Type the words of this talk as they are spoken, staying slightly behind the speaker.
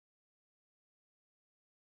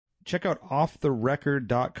check out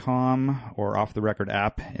offtherecord.com or Off the Record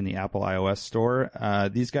app in the Apple iOS store.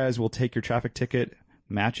 These guys will take your traffic ticket,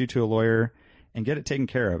 match you to a lawyer, and get it taken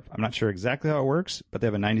care of. I'm not sure exactly how it works, but they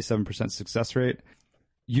have a 97% success rate.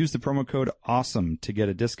 Use the promo code AWESOME to get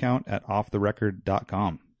a discount at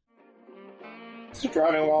offtherecord.com. It's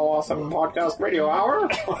Driving While Awesome Podcast Radio Hour.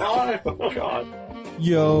 Oh, God.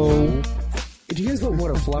 Yo. Do you guys know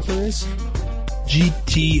what a fluffer is?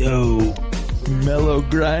 GTO. Mellow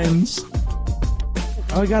grinds.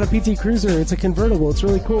 Oh, I got a PT Cruiser. It's a convertible. It's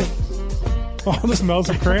really cool. Oh, this smells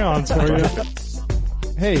of crayons for you.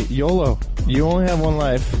 Hey, YOLO. You only have one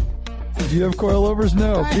life. Do you have coilovers?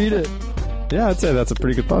 No. Beat it. Yeah, I'd say that's a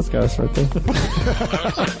pretty good podcast right there.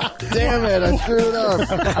 Damn it, I screwed it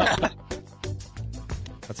up.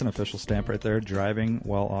 That's an official stamp right there. Driving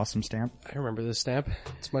While Awesome stamp. I remember this stamp.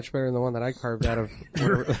 It's much better than the one that I carved out of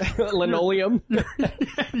linoleum.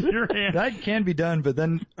 Your hand. That can be done, but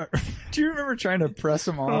then do you remember trying to press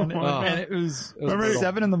them on? And it was brutal.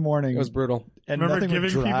 7 in the morning. It was brutal. And Remember nothing would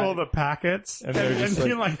giving dry. people the packets and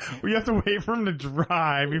being like, we have to wait for them to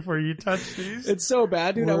dry before you touch these? It's so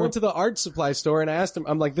bad, dude. I went to the art supply store and I asked them,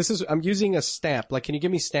 I'm using a stamp. Like, can you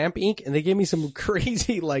give me stamp ink? And they gave me some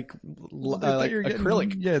crazy, like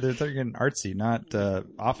acrylic. Yeah, they thought you were getting artsy, not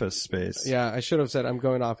office space. Yeah, I should have said I'm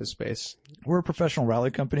going office space. We're a professional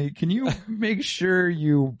rally company. Can you make sure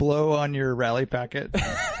you blow on your rally packet?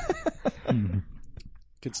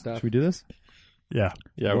 Good stuff. Should we do this? Yeah.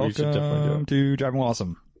 Yeah, we should definitely do Welcome it. to Driving While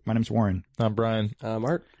Awesome. My name's Warren. I'm Brian.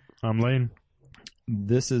 Art. I'm Lane.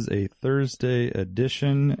 This is a Thursday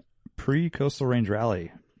edition pre-Coastal Range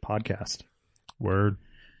Rally podcast. Word.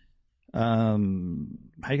 How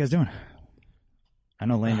you guys doing? I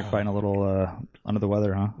know, Lane, you're fighting a little under the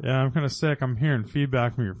weather, huh? Yeah, I'm kind of sick. I'm hearing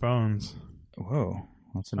feedback from your phones. Whoa,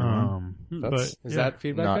 that's a new one. But Is that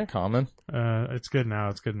feedback Not there? common. it's good now.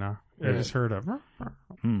 It's good now. I just heard a.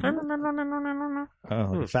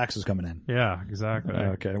 Oh, the fax is coming in. Yeah, exactly.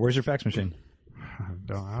 Okay, where's your fax machine?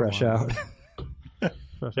 Don't have Fresh one. out.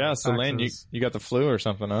 Fresh Yeah, out so Lane, taxes. you got the flu or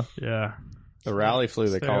something, huh? Yeah. The rally flu,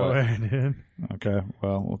 they Stay call it. away, dude. Okay,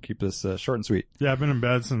 well, we'll keep this short and sweet. Yeah, I've been in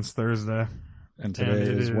bed since Thursday. And today And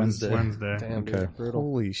it is Wednesday. Damn, Okay. dude. Brutal.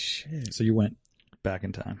 Holy shit. So you went back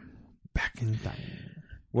in time. Back in time.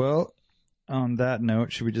 Well, on that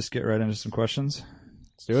note, should we just get right into some questions?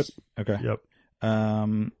 Let's do it. Okay. Yep.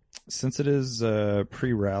 Since it is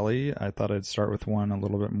pre-rally, I thought I'd start with one a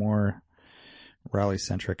little bit more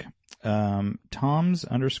rally-centric.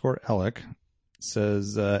 Toms_Ellick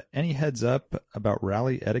says, any heads up about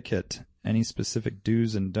rally etiquette? Any specific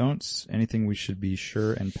do's and don'ts? Anything we should be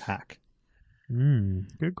sure and pack?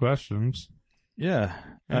 Good questions. Yeah.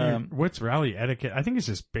 What's rally etiquette? I think it's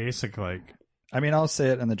just basic, like... I mean, I'll say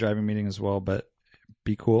it in the driving meeting as well, but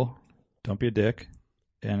be cool. Don't be a dick.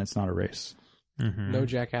 And it's not a race. No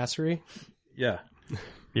jackassery. Yeah.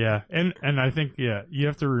 Yeah, and I think, you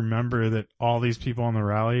have to remember that all these people on the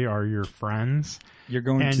rally are your friends. You're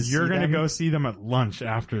going And to you're going to go see them at lunch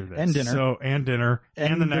after this. And dinner. And dinner.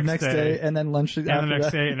 And the next day. And then lunch And the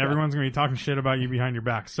next day. And everyone's going to be talking shit about you behind your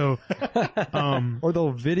back. So, Or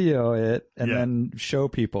they'll video it and Yeah. then show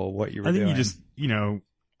people what you were I think doing. you just,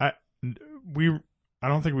 I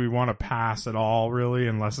don't think we want to pass at all, really,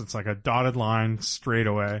 unless it's like a dotted line straight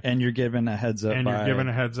away. And you're given a heads up And by, you're given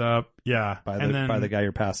a heads up. Yeah. by and then, the guy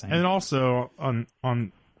you're passing. And then also on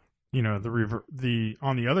on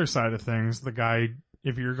the other side of things, the guy,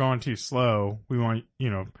 if you're going too slow, we want,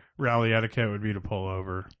 rally etiquette would be to pull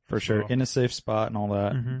over. For sure. So- In a safe spot and all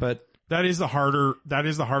that. Mhm. But That is the harder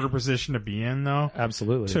position to be in, though.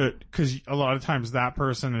 absolutely. Because a lot of times that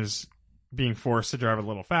person is being forced to drive a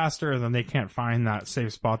little faster, and then they can't find that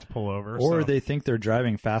safe spot to pull over. Or so. they think they're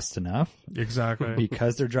driving fast enough Exactly.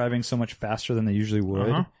 because they're driving so much faster than they usually would.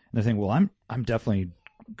 Uh-huh. And they think, well, I'm definitely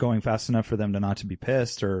going fast enough for them to not to be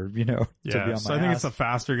pissed or, to be on my So I think it's ass. the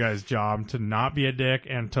faster guy's job to not be a dick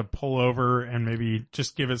and to pull over and maybe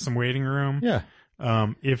just give it some waiting room. Yeah.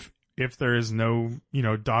 If there is no,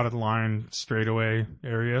 dotted line straightaway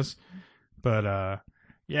areas. But, I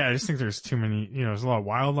just think there's too many, there's a lot of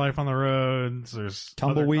wildlife on the roads. There's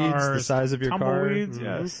Tumbleweeds other the cars. size of your car. Tumbleweeds,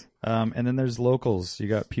 yes. And then there's locals. You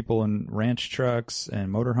got people in ranch trucks and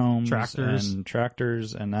motorhomes and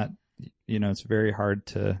tractors, and that, it's very hard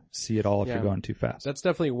to see it all if Yeah. you're going too fast. That's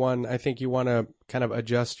definitely one I think you want to kind of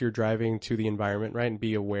adjust your driving to the environment, right? And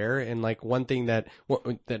be aware. And like one thing that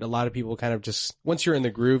a lot of people kind of just, once you're in the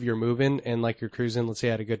groove, you're moving and like you're cruising, let's say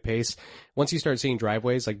at a good pace. Once you start seeing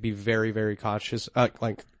driveways, like be very, very cautious,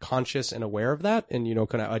 conscious and aware of that, and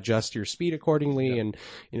kind of adjust your speed accordingly. And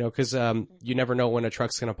because you never know when a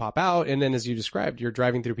truck's going to pop out. And then as you described, you're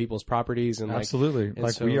driving through people's properties and absolutely,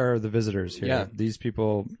 like we are the visitors here. Yeah. These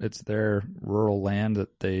people, it's their rural land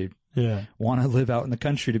that they Yeah. want to live out in the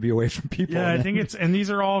country to be away from people. Yeah, I think and these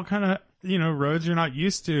are all kind of, roads you're not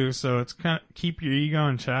used to. So it's kind of keep your ego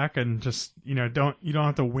in check and just, you don't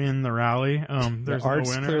have to win the rally. There's Art's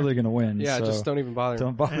no winner. clearly going to win. yeah, so just don't even bother.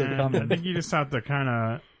 don't bother And coming. I think you just have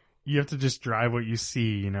to you have to just drive what you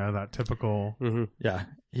see, that typical. Mm-hmm. Yeah.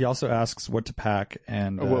 He also asks what to pack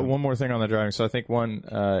and One more thing on the driving. So I think one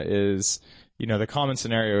is, the common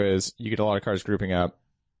scenario is you get a lot of cars grouping up.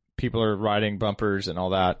 People are riding bumpers and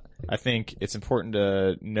all that. I think it's important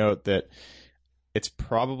to note that it's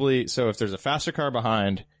probably, so if there's a faster car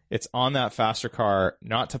behind, it's on that faster car,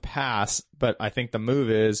 not to pass, but I think the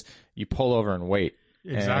move is you pull over and wait.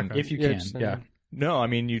 Exactly. if you Yeah, can. just- Yeah. No, I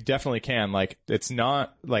mean, you definitely can. Like, it's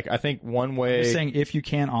not, like, I think one I'm way, just saying if you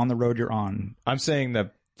can on the road you're on. I'm saying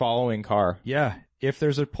the following car. Yeah. If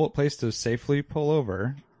there's a place to safely pull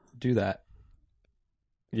over, do that.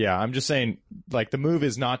 Yeah, I'm just saying, like, the move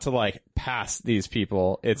is not to, like, pass these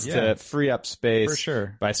people. It's Yeah. to free up space For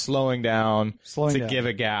sure. by slowing down, Slowing to down. give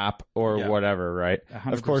a gap or Yeah. whatever, right?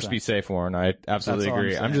 100%. Of course, be safe, Warren. I absolutely That's all I'm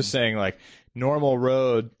agree. I'm saying. just saying, like, normal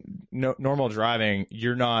road, normal driving,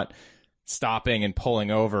 you're not stopping and pulling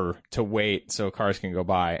over to wait so cars can go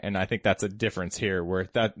by. And I think that's a difference here where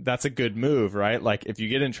that's a good move, right? Like, if you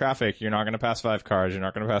get in traffic, you're not going to pass 5 cars. You're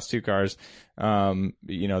not going to pass 2 cars.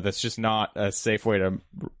 That's just not a safe way to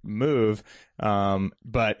move.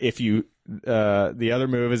 But if you, the other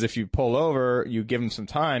move is if you pull over, you give them some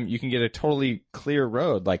time, you can get a totally clear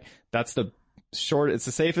road. Like, that's it's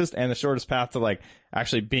the safest and the shortest path to, like,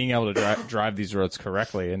 actually being able to drive these roads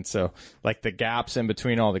correctly. And so, like, the gaps in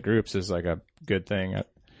between all the groups is like a good thing.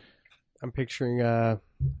 I'm picturing a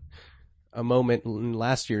moment in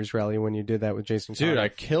last year's rally when you did that with Jason. Dude, Connor. I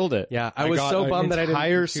killed it. Yeah, I was so bummed that I didn't.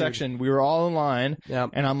 Entire dude. section, we were all in line, Yeah.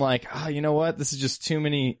 and I'm like, you know what? This is just too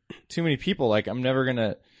many people. Like, I'm not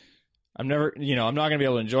gonna be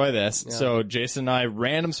able to enjoy this. Yeah. So Jason and I,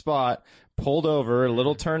 random spot, pulled over, a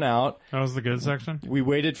little turnout. That was the good section. We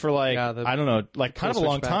waited for I don't know, like kind of a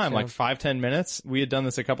long switchbacks, time, yeah. like 5-10 minutes. We had done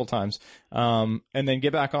this a couple times. And then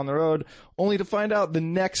get back on the road only to find out the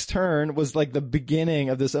next turn was like the beginning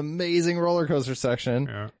of this amazing roller coaster section.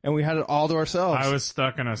 Yeah. And we had it all to ourselves. I was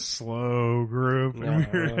stuck in a slow group, and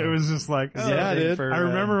it was just like, Yeah, dude. I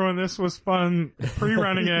remember when this was fun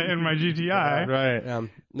pre-running it in my GTI. right.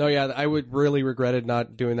 No, yeah, I would really regretted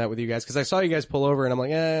not doing that with you guys because I saw you guys pull over and I'm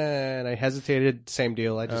like, and I hesitated. Same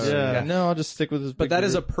deal. I just No, I'll just stick with this. But that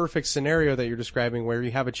is a perfect scenario that you're describing where you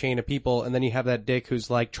have a chain of people and then you have that dick who's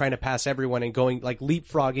like trying to pass everyone and going like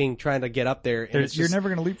leapfrogging, trying to get up there. And it's You're just, never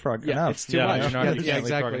going to leapfrog yeah, enough. it's too Yeah, much. you're not- you Yeah, can't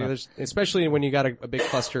leapfrog exactly. enough. Especially when you got a big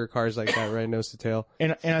cluster of cars like that, right? Nose to tail.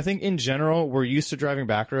 And I think in general, we're used to driving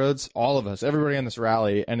back roads, all of us, everybody on this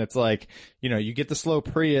rally, and it's like, you get the slow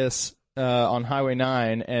Prius on Highway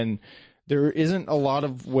 9, and there isn't a lot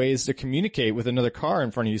of ways to communicate with another car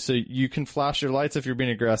in front of you. So you can flash your lights if you're being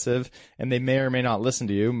aggressive, and they may or may not listen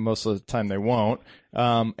to you. Most of the time they won't.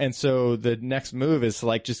 And so the next move is to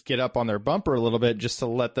like just get up on their bumper a little bit just to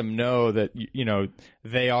let them know that,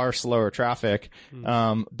 they are slower traffic.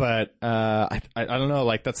 But I don't know,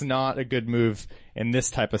 like that's not a good move in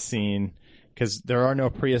this type of scene. Because there are no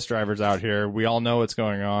Prius drivers out here. We all know what's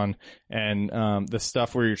going on. And the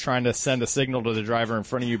stuff where you're trying to send a signal to the driver in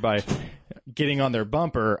front of you by getting on their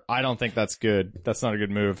bumper, I don't think that's good. That's not a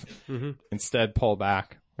good move. Mm-hmm. Instead, pull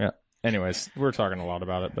back. Yeah. Anyways, we're talking a lot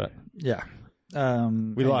about it, but Yeah.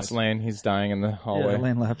 we lost Lane. He's dying in the hallway. Yeah,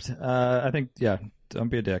 Lane left. I think, don't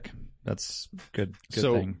be a dick. That's good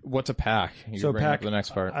So thing. what to pack? You So bring pack up the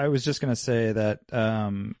next part. I was just going to say that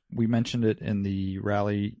we mentioned it in the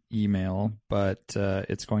rally email, but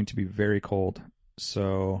it's going to be very cold.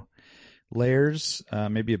 So layers,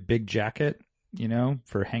 maybe a big jacket,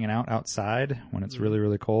 for hanging out outside when it's really,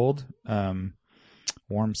 really cold.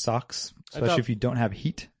 Warm socks, especially if you don't have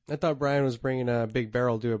heat. I thought Brian was bringing a big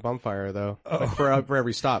barrel to a bum fire though, like for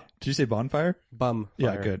every stop. Did you say bonfire? Bum.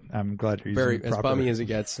 Yeah, fire. good. I'm glad you're Very using as proper, bummy as it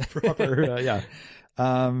gets. proper. Yeah.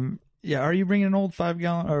 Are you bringing an old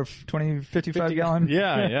 5-gallon or 55 gallon?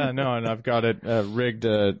 Yeah, no, and I've got it rigged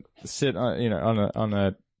to sit on, on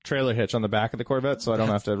a trailer hitch on the back of the Corvette, so I don't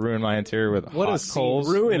have to ruin my interior with What a hot scene. coals.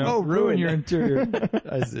 Ruin. Oh, ruin your interior.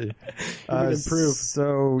 I see. Improve.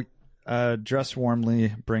 So, Dress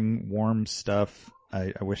warmly, bring warm stuff.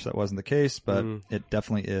 I wish that wasn't the case, but it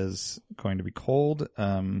definitely is going to be cold.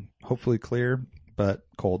 Hopefully clear, but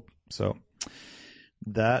cold. So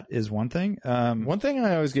that is one thing. One thing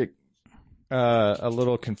I always get a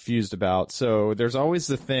little confused about. So there's always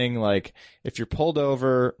the thing like if you're pulled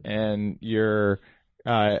over and you're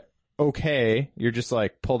okay, you're just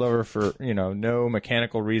like pulled over for, no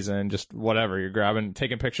mechanical reason, just whatever. You're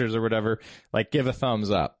taking pictures or whatever, like give a thumbs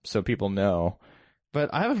up so people know. But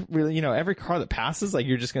I have really, every car that passes, like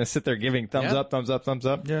you're just going to sit there giving thumbs up, thumbs up, thumbs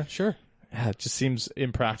up. Yeah, sure. Yeah, it just seems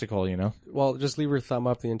impractical, Well, just leave her thumb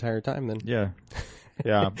up the entire time then. Yeah.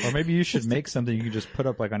 Yeah. Or maybe you should make something you can just put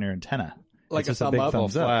up like on your antenna. Like It's a just thumb big up?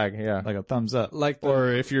 thumbs up. Flag, yeah. Like a thumbs up. Like the,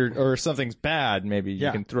 Or or something's bad, maybe you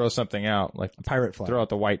Yeah. can throw something out, like Pirate flag. throw out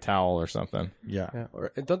the white towel or something. Yeah. yeah.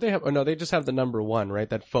 Or don't they have? Oh no, they just have the number 1, right?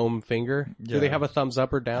 That foam finger. Do Yeah. they have a thumbs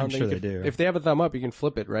up or down? I'm that sure you they do. If they have a thumb up, you can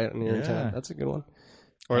flip it right on your Yeah. antenna. That's a good one.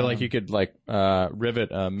 Or like you could rivet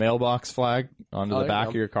a mailbox flag onto Oh, the there you back go.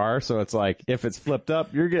 of your car, so it's like if it's flipped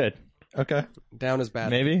up, you're good. Okay. Down is bad.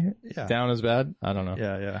 Maybe Yeah. down is bad. I don't know.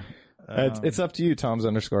 Yeah, yeah. It's up to you,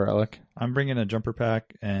 Toms_Alec. I'm bringing a jumper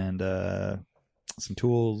pack and some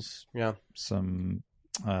tools, Yeah. some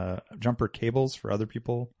jumper cables for other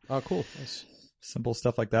people, Oh, cool. Nice. simple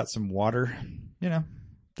stuff like that, some water,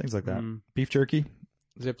 things like that. Mm. Beef jerky,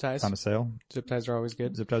 Zip ties. on a sale. Zip ties are always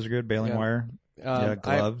good. Zip ties are good. Baling Yeah. wire. Yeah,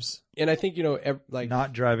 gloves. And I think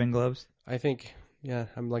Not driving gloves. I think,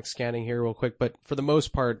 I'm like scanning here real quick, but for the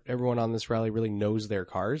most part, everyone on this rally really knows their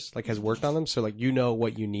cars, like has worked on them. So like,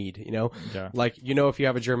 what you need, Yeah. like, if you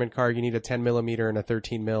have a German car, you need a 10 millimeter and a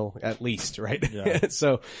 13 mil at least, right? Yeah.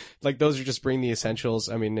 So like those are just bring the essentials.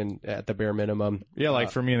 I mean, at the bare minimum. Yeah, like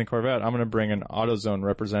for me in the Corvette, I'm going to bring an AutoZone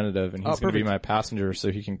representative, and he's going to be perfect. my passenger,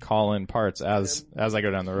 so he can call in parts as I go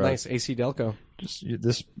down the road. Nice. AC Delco.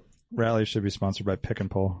 This rally should be sponsored by Pick and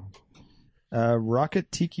Pull.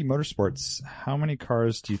 Rocket Tiki Motorsports. How many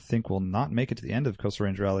cars do you think will not make it to the end of Coastal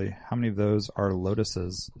Range Rally? How many of those are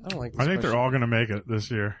Lotuses? I don't like this I think they're question. all going to make it this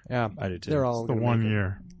year. Yeah. I do too. They're all The gonna one make it.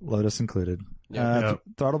 year. Lotus included. Yeah. Yep.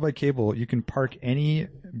 Throttle by cable. You can park any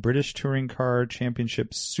British Touring Car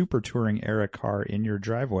Championship Super Touring era car in your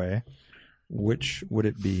driveway. Which would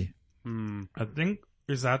it be? I think,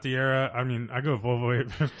 is that the era? I mean, I go Volvo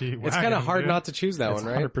 850. It's kind of hard not to choose that It's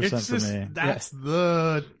one, right? 100% It's for just, me. that's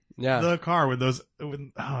the car with those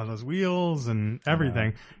wheels and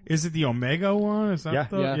everything. Is it the Omega one? Is that Yeah.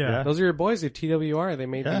 the, Yeah. Those are your boys, the TWR. They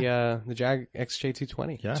made the Jag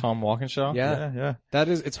XJ220. Yeah. Tom Walkinshaw? Yeah. That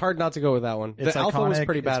is, it's hard not to go with that one. It's the Alpha was iconic,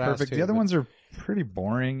 pretty it's badass perfect. too, The other but ones are pretty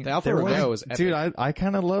boring. The Alfa There Romeo was- is epic. Dude, I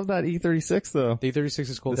kind of love that E36 though. The E36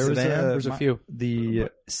 is cool. There was There's a few. The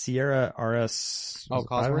Sierra RS Oh,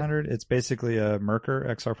 Cosworth? 500. It's basically a Merkur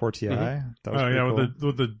XR4 Ti. That was Oh pretty yeah, cool.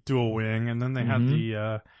 with the dual wing, and then they had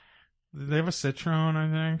the. Did they have a Citroen?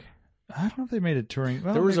 I think. I don't know if they made a touring.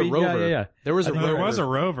 Well, There was a maybe- Rover. Yeah. There was a There Rover. was a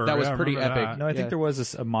Rover. That was yeah, I pretty remember epic. that. No, I think Yeah. there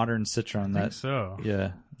was a modern Citroen I think that. so.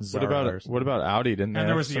 Yeah. What about Audi? Didn't they And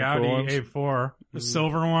there have was the some Audi cool ones? A4, the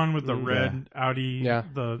silver one with the red Audi. Yeah.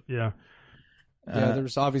 Yeah.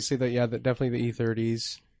 There's obviously definitely the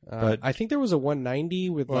E30s. But- I think there was a 190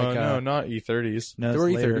 with Well, no, not E30s. No, there were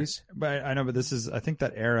it's later. E30s. But I know, but this is. I think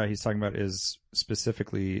that era he's talking about is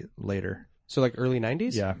specifically later. So like early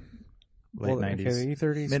 90s? Yeah. Late Well, 90s. Okay, the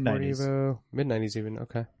E30s. Mid-90s. Sport Evo, Mid-90s even.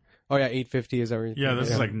 Okay. Oh yeah, 850 is everything. Yeah, this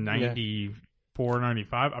is like 94,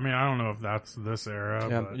 95. I mean, I don't know if that's this era,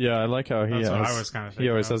 Yeah. but Yeah, I like how he that's what I has, was kind of he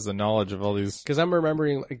thinking always of. has the knowledge of all these. Because I'm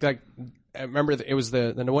remembering like I remember that it was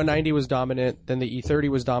the 190 was dominant, then the E30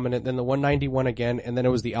 was dominant, then the 191 again, and then it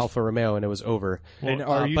was the Alfa Romeo, and it was over. And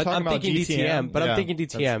are you but talking I'm about thinking DTM? But Yeah. I'm thinking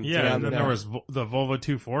DTM. Yeah, and then yeah. there was the Volvo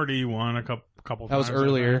 240 one a couple That was times, I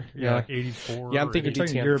earlier, think. yeah. Like 84. Yeah, I'm or thinking 80. You're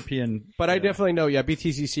talking DTM. European. But I definitely know,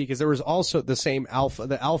 BTCC, because there was also the same Alpha.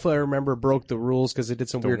 The Alpha, I remember, broke the rules because it did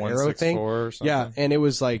some The weird arrow thing. 164 or something. Yeah, and it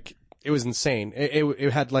was like, it was insane.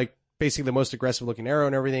 It had like basically the most aggressive looking arrow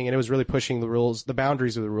and everything, and it was really pushing the rules, the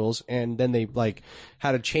boundaries of the rules, and then they like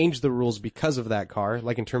had to change the rules because of that car,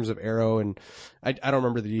 like in terms of arrow, and I don't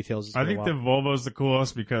remember the details. It's I been a think the while. Volvo's the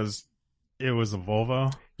coolest because it was a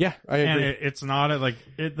Volvo. Yeah, I And agree. it's not like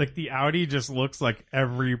the Audi just looks like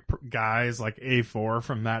every guy's like A4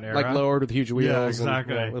 from that era. Like lowered with huge wheels, Yeah,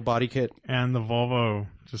 exactly. and, with body kit. And the Volvo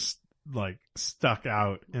just like stuck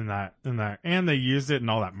out in that, and they used it in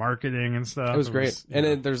all that marketing and stuff. It was great. And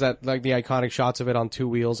then there's that, like, the iconic shots of it on two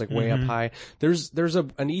wheels, like way up high. There's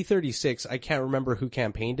an E36. I can't remember who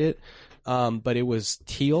campaigned it. But it was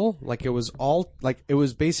teal. Like, it was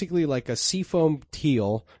basically like a seafoam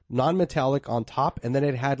teal, non-metallic on top. And then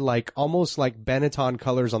it had like almost like Benetton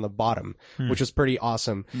colors on the bottom, which was pretty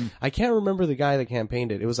awesome. I can't remember the guy that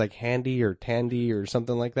campaigned it. It was like Handy or Tandy or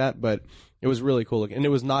something like that, but it was really cool looking. And it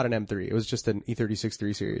was not an M3. It was just an E36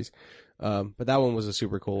 3 Series. But that one was a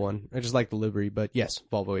super cool one. I just like the livery, but yes,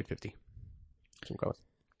 Volvo 850. Some comments.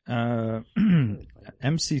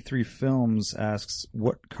 MC3 Films asks,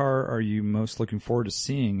 what car are you most looking forward to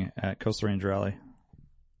seeing at Coastal Range Rally?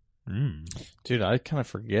 Dude, I kind of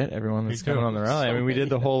forget everyone that's Me too. coming on the rally. I mean, we did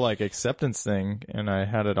the whole like acceptance thing, and I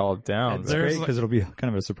had it all down. It's but- great because it'll be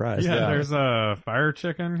kind of a surprise. yeah, there's a fire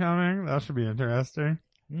chicken coming. That should be interesting.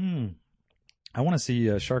 I want to see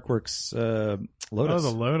Sharkworks Lotus.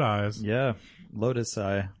 Oh, the Lodi's. Yeah, Lotus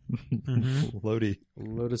Eye. Lodi.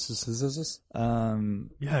 Lotus is this?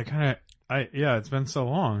 Yeah, it's been so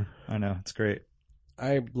long. I know, it's great.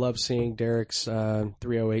 I love seeing Derek's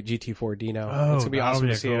 308 GT4 Dino. Oh, It's gonna be that'll awesome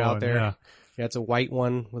be to a see cool it out one, there. yeah. Yeah, it's a white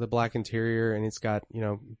one with a black interior, and it's got, you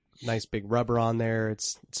know, nice big rubber on there.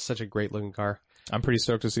 It's such a great looking car. I'm pretty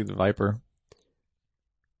stoked to see the Viper.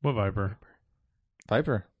 What Viper?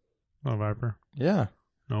 Viper. No Viper. Yeah.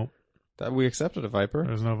 Nope. That we accepted a Viper.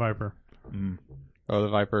 There's no Viper. Oh, the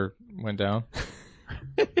Viper went down.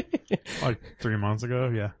 Like 3 months ago.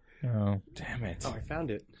 Yeah. Oh, damn it. Oh, I found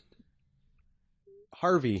it.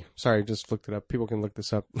 Harvey. Sorry, just looked it up. People can look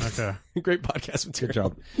this up. Okay. Great podcast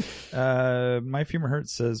material. Good job. My Femur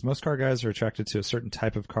Hurts says, most car guys are attracted to a certain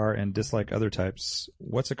type of car and dislike other types.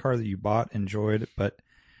 What's a car that you bought, enjoyed, but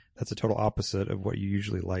that's a total opposite of what you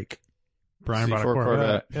usually like? Brian bought a C4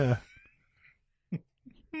 Corvette. Corvette. Yeah.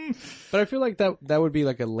 But I feel like that would be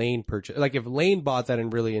like a Lane purchase. Like if Lane bought that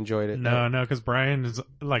and really enjoyed it. No, because Brian is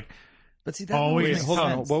like, But see, Always- makes Hold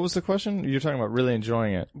on. sense. What was the question? You're talking about really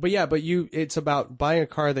enjoying it. But yeah, it's about buying a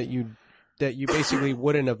car that you basically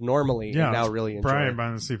wouldn't have normally yeah, and now it's really enjoy. Brian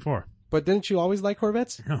buying the C4. But didn't you always like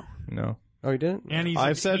Corvettes? No. No. Oh, you didn't? And he's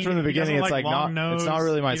I've said from the he beginning, doesn't it's like long not- it's nose. not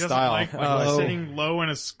really my He doesn't style. Like Oh. sitting low in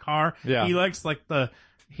his car. Yeah. He likes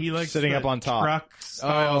Sitting the up on top. truck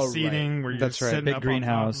style Oh, right. seating where you're That's right. sitting Big up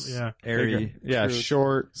greenhouse, on top. Yeah. airy. Yeah, True.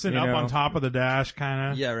 short. Sitting you up know. on top of the dash,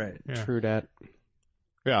 kind of. Yeah, right. Yeah. True that.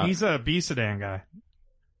 Yeah. He's a B sedan guy.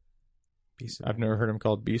 I've never heard him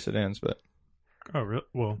called B sedans, but Oh, really?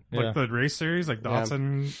 Well, Yeah. like the race series, like Yeah.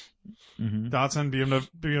 Datsun, Mm-hmm.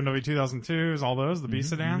 BMW 2002s, all those, the B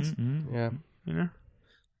sedans. Yeah. You know,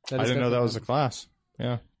 That I is didn't know that definitely- was a class.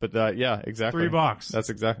 Yeah, but yeah, exactly. $3. That's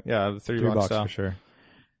exactly the three $3 box for style. sure.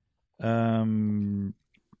 I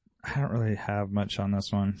don't really have much on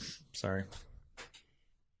this one. Sorry.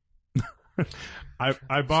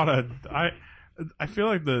 I bought I feel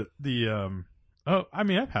like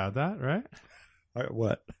I've had that, right?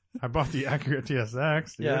 What? I bought the Acura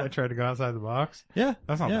TSX. Dude. Yeah. I tried to go outside the box. Yeah.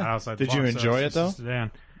 That's not Yeah. outside the Did box. you enjoy that's it, just a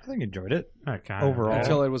sedan. I think I enjoyed it. Kind Overall.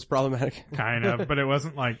 Until it was problematic. kind of, but it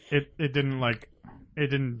wasn't like it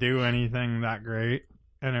didn't do anything that great,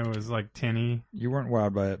 and it was like tinny. You weren't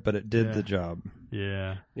wowed by it, but it did Yeah. the job.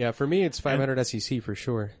 Yeah. Yeah, for me, it's 500 SEC for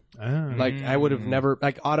sure. Oh. Like, I would have never,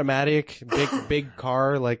 like, automatic, big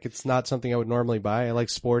car, like, it's not something I would normally buy. I like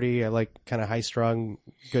sporty, I like kind of high strung,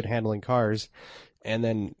 good handling cars. And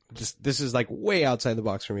then this is like way outside the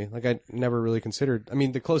box for me. Like, I never really considered, I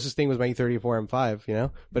mean, the closest thing was my E34 M5, you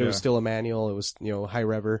know, but it was Yeah. still a manual. It was, you know, high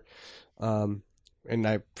rever. And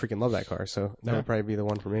I freaking love that car. So that would probably be the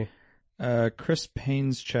one for me. Chris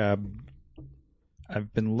Payne's Chab.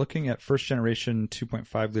 I've been looking at first generation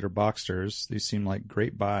 2.5 liter Boxsters. These seem like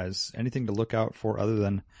great buys. Anything to look out for other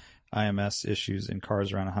than IMS issues in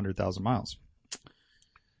cars around 100,000 miles?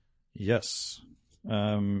 Yes.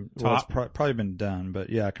 Well, it's probably been done, but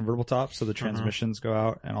yeah, convertible top. So the transmissions go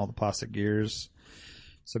out and all the plastic gears.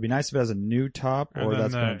 So it'd be nice if it has a new top, And or then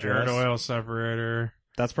that's going the to air address. to oil separator.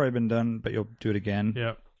 That's probably been done, but you'll do it again.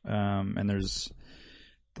 Yep. And there's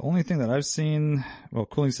the only thing that I've seen, well,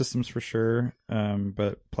 cooling systems for sure,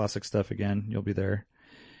 but plastic stuff again, you'll be there.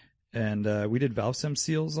 And we did valve stem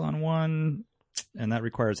seals on one, and that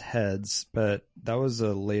requires heads, but that was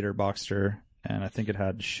a later Boxster, and I think it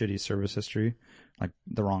had shitty service history, like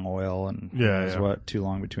the wrong oil and who knows what, too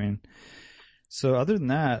long between. So other than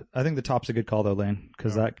that, I think the top's a good call though, Lane,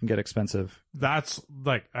 because that can get expensive. That's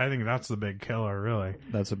like, I think that's the big killer, really.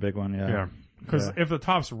 That's a big one, yeah. Yeah. Because if the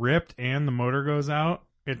top's ripped and the motor goes out,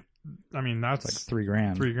 I mean, that's It's like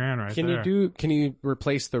 $3,000. $3,000 right Can there. can you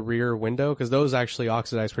replace the rear window? Because those actually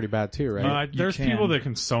oxidize pretty bad too, right? There's can. people that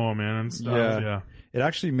can sew them in and stuff. Yeah. It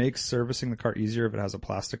actually makes servicing the car easier if it has a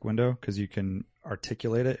plastic window because you can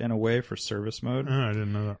articulate it in a way for service mode. I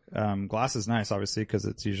didn't know that. Glass is nice, obviously, because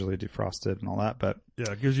it's usually defrosted and all that. But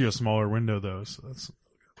Yeah, it gives you a smaller window though, so that's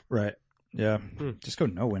right, yeah, just go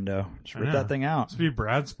no window. Just rip Yeah. that thing out. it's be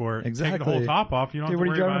Brad Sport. Take Exactly. the whole top off. You don't Dude, have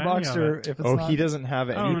what to are you worry driving a about any of Boxster it. if it's Oh, not? he doesn't have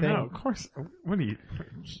Oh anything. no, of course. What do you?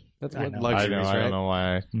 That's I what know. I luxuries, know. I right? don't know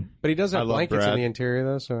why. But he does I have love blankets in Brad. the interior,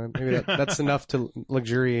 though, so maybe that's enough to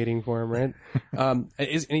luxuriating for him, right? And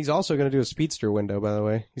he's also going to do a speedster window, by the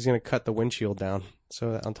way. He's going to cut the windshield down,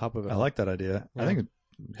 so that on top of it. I like that idea. Yeah. I think,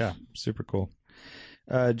 yeah, super cool.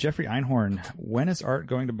 Jeffrey Einhorn, when is Art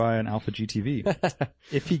going to buy an Alpha GTV?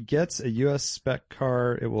 If he gets a US spec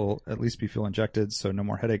car, it will at least be fuel injected, so no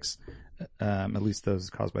more headaches, at least those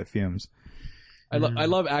caused by fumes. I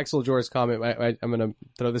love Axel Jor's comment. I'm going to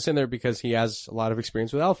throw this in there because he has a lot of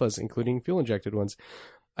experience with alphas, including fuel-injected ones.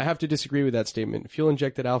 I have to disagree with that statement.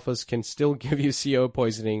 Fuel-injected alphas can still give you CO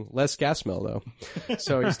poisoning, less gas smell, though.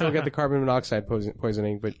 So you still get the carbon monoxide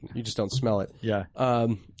poisoning, but you just don't smell it. Yeah.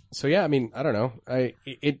 So yeah, I mean, I don't know.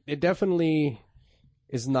 It definitely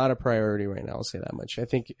is not a priority right now. I'll say that much. I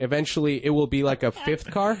think eventually it will be like a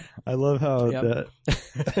fifth car. I love how Yep.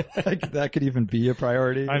 that could even be a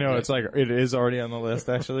priority. I know it's like it is already on the list.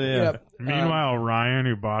 Actually, yeah. Yep. Meanwhile, Ryan,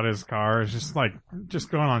 who bought his car, is just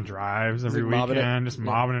going on drives every like mobbing weekend, it? just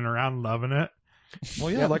mobbing it around, loving it.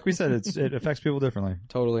 Well, yeah, like we said, it affects people differently.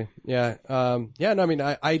 Totally. Yeah. Yeah. No, I mean,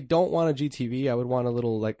 I don't want a GTV. I would want a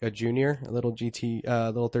little, like a junior, a little GT,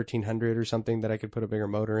 little 1300 or something that I could put a bigger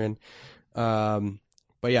motor in.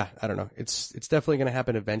 But yeah, I don't know. It's definitely going to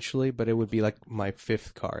happen eventually, but it would be like my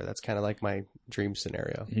fifth car. That's kind of like my dream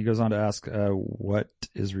scenario. He goes on to ask, what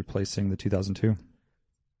is replacing the 2002?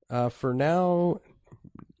 For now,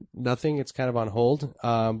 nothing. It's kind of on hold.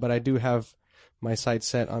 But I do have my sights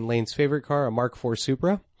set on Lane's favorite car, a Mark IV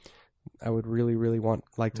Supra. I would really, really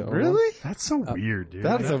like to own one. Really? That's so weird, dude.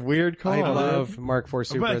 That's a weird call. I love Mark IV But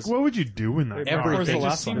Supras. what would you do in that? Everything. car? Where's the It just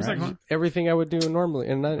last one, seems right? like Everything I would do normally.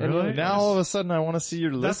 And not, Really? and, Now all of a sudden I want to see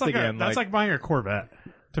your that's list like again. that's like buying a Corvette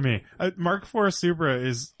to me. Mark IV Supra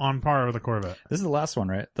is on par with a Corvette. This is the last one,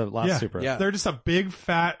 right? The last Yeah. Supra. Yeah. They're just a big,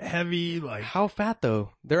 fat, heavy, like how fat though?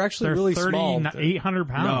 They're actually they're really small. 800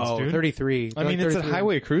 pounds, No, dude. 33. I mean, it's a 33.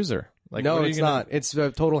 highway cruiser. Like, No, what are you it's gonna- not. It's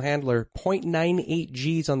a total handler. 0.98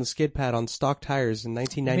 G's on the skid pad on stock tires in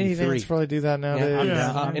 1993. Minivans probably do that nowadays. Yeah, Yeah.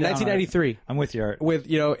 I'm in down 1993. I'm with you, Art.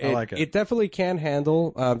 With, I like it. it definitely can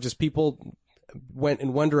handle, just people went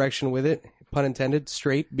in one direction with it, pun intended,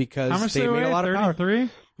 straight, because How much they do they made a weigh? lot of power. 33?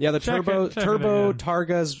 Yeah, the Check turbo it again.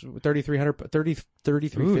 Targa's 3300,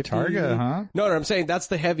 3350. Ooh, Targa, huh? No, I'm saying that's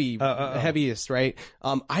the heaviest, right?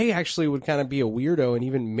 I actually would kind of be a weirdo and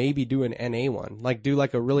even maybe do an NA one, like do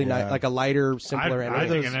like a really Yeah. nice, like a lighter, simpler NA. I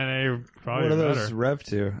think an NA probably What are better. those rev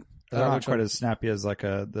to? They're not which quite one? as snappy as like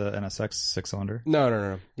the NSX 6-cylinder.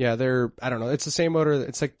 No. Yeah, they're, I don't know. It's the same motor.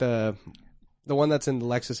 It's like the one that's in the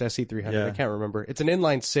Lexus SC300. Yeah. I can't remember. It's an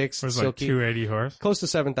inline six, It was like silky, 280 horse. close to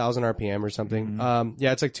 7,000 RPM or something.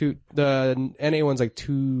 Yeah, it's like the NA one's like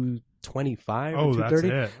 225 Oh, or that's 230.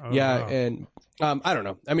 it. Oh, Yeah, wow. and I don't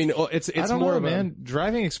know. I mean, it's I don't more know, of man.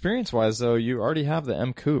 Driving experience wise, though, you already have the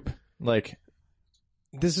M Coupe. Like,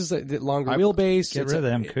 this is the longer wheelbase. Get It's rid of a-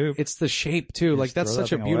 the M Coupe. It's the shape too. Like just that's throw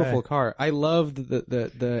such a that thing beautiful away. car. I love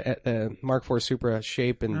the Mark IV Supra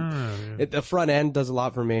shape, and Oh, the front end does a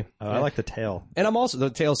lot for me. I like the tail. And I'm also the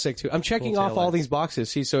tail sick too. I'm checking Full off tail all lights. these boxes.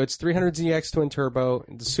 See, so it's 300ZX twin turbo,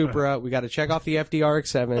 the Supra. We got to check off the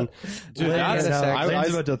FDRX7. Dude, that's- Lane's I-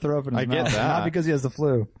 about to throw up in his I get mouth. that. Not because he has the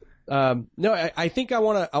flu. No, I think I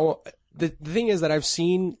want to. The thing is that I've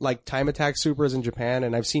seen like time attack Supras in Japan,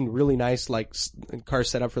 and I've seen really nice like cars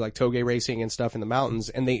set up for like toge racing and stuff in the mountains,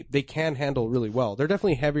 and they can handle really well. They're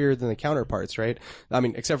definitely heavier than the counterparts, right? I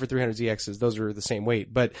mean, except for 300ZXs, those are the same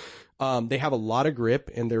weight, but they have a lot of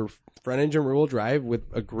grip, and they're front engine rear wheel drive with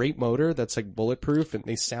a great motor that's like bulletproof, and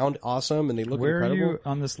they sound awesome, and they look Where incredible. are you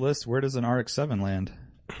on this list? Where does an RX-7 land?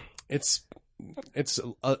 It's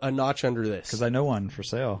a notch under this. Because I know one for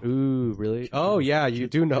sale. Ooh, really? Oh yeah, you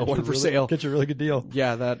do know one for sale. Get you a really good deal.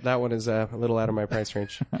 Yeah, that one is a little out of my price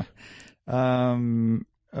range.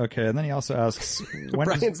 Okay, and then he also asks, when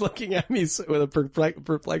is, Brian's looking at me with a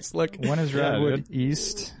perplexed look. when is Yeah, Redwood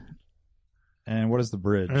East? And what is the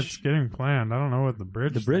bridge? It's getting planned. I don't know what the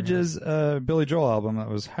bridge. The Bridge thing is a Billy Joel album that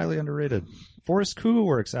was highly underrated. Forrest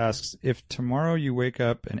Coolworks asks, if tomorrow you wake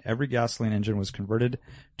up and every gasoline engine was converted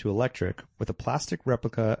to electric with a plastic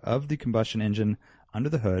replica of the combustion engine under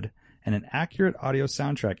the hood and an accurate audio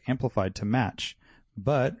soundtrack amplified to match,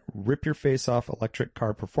 but rip your face off electric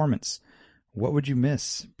car performance. What would you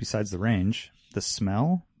miss besides the range? The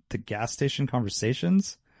smell? The gas station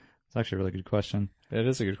conversations? It's actually a really good question. It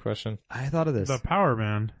is a good question. I thought of this. The power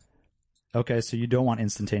band. Okay, so you don't want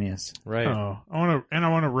instantaneous. Right. Oh, I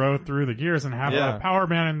want to row through the gears and have Yeah. a power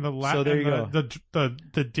band in the So there you and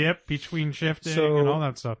the dip between shifting So- and all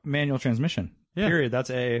that stuff. Manual transmission. Yeah. Period. That's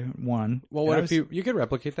A1. Well, And what I if you could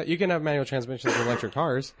replicate that? You can have manual transmissions in electric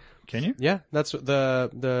cars. Can you? Yeah, that's what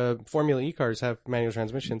the Formula E cars have manual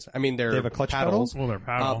transmissions. I mean, they're They have a clutch paddles, Well, they're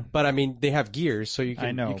paddle. but I mean, they have gears, so you can.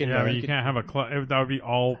 I know. You can, yeah, but you you can't have a clutch. That would be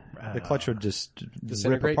all. The clutch would just rip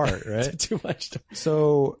disintegrate. apart, right? Too much.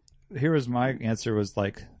 So here was my answer was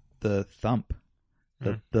like the thump.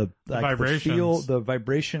 The like vibrations. the feel, the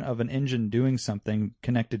vibration of an engine doing something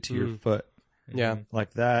connected to your foot. Yeah.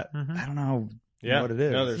 Like that. Mhm. I don't know Yeah. what it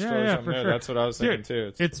is. No, there's Yeah, totally yeah, something for there. sure. That's what I was thinking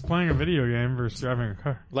Dude, too. It's playing a video game versus driving a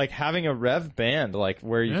car. Like having a rev band, like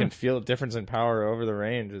where you Yeah. can feel a difference in power over the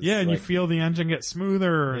range. Is Yeah, and like, you feel the engine get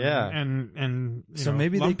smoother. And, Yeah. and you So know,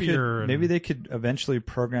 maybe they lumpier could and- maybe they could eventually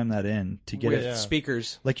program that in to get With it. Yeah.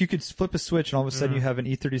 speakers. Like you could flip a switch and all of a sudden Yeah. you have an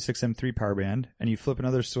E36 M3 power band, and you flip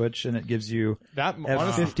another switch and it gives you that.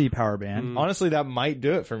 Honestly, F50 power band. honestly, that might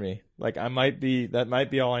do it for me. Like that might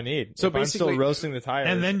be all I need. So If I'm still basically- roasting the tires.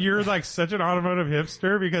 And then you're like such an automotive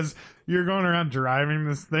hipster because you're going around driving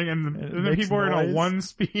this thing and then makes people are in a noise. 1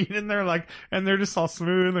 speed and they're just all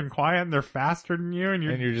smooth and quiet and they're faster than you and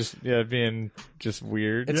you're you're just being just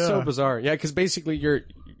weird. It's so Yeah. bizarre. Yeah, because basically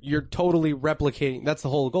you're totally replicating. That's the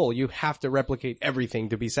whole goal. You have to replicate everything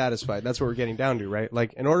to be satisfied. That's what we're getting down to, right?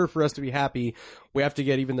 Like, in order for us to be happy, we have to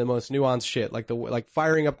get even the most nuanced shit, like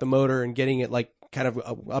firing up the motor and getting it like kind of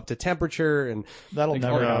up to temperature, and That'll like,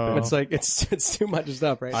 never happen. It's like it's too much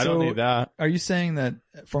stuff, right? I don't need that. Are you saying that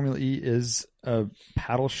Formula E is a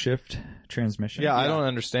paddle shift transmission? Yeah, I don't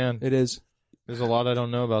understand. It is. There's a lot I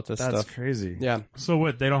don't know about this That's stuff. crazy. Yeah. So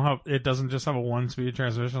what, it doesn't just have a 1-speed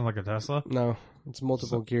transmission like a Tesla? No, it's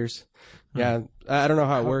multiple gears. Yeah, I don't know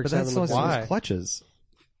how it works. But I that's haven't looked also at it. Why? clutches.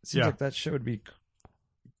 It seems Yeah. like that shit would be.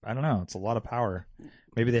 I don't know. It's a lot of power.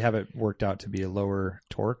 Maybe they have it worked out to be a lower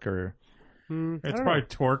torque, or I It's don't probably know.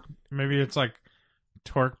 torque. Maybe it's like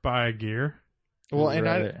torque by gear. Well, and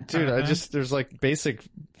Right. there's like basic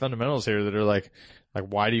fundamentals here that are like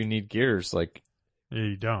why do you need gears? Like, Yeah,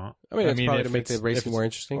 you don't. I mean, I it's mean, probably if to make it's- the racing if it's- more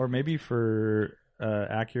interesting. or maybe for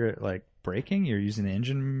accurate like braking, you're using the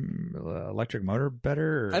engine electric motor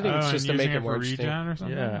better. Or, I think it's and just to using make it more for interesting. regen or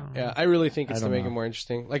something. Yeah. I don't know. Yeah, I really think it's I to don't make know. it more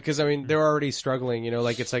interesting. Like, because I mean, they're already struggling. You know,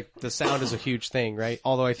 like it's like the sound is a huge thing, right?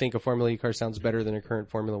 Although I think a Formula E car sounds better than a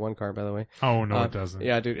current Formula One car, by the way. Oh no, it doesn't.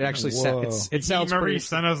 Yeah, dude, it actually Whoa. it sounds Remember pretty. he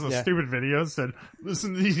sent us a yeah. stupid video said,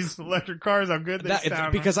 "Listen to these electric cars, how good they That,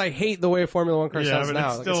 sound." because I hate the way a Formula One car yeah, sounds but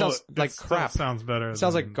now. it's still, it sounds like it still crap. sounds better. It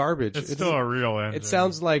sounds than- like garbage. It's It still doesn't- a real engine. It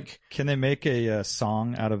sounds like can they make a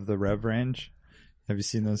song out of the rev range? Have you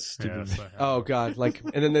seen those Yeah, stupid? it's like- oh god, like,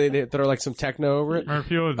 and then they throw like some techno over it. Remember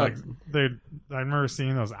people would, like they. I remember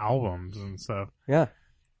seeing those albums and stuff. Yeah,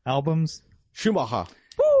 albums? Schumacher.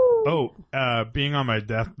 Oh, being on my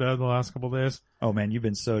deathbed the last couple days, Oh man, you've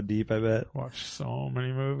been so deep. I bet. watched so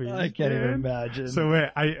many movies. I can't even dude. imagine. So wait,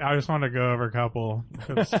 I just want to go over a couple.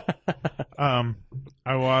 'Cause,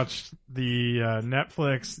 I watched the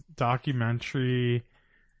Netflix documentary.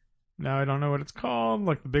 Now I don't know what it's called,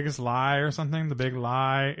 like The Biggest Lie or something. The Big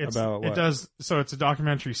Lie. It's, About what? It does. So it's a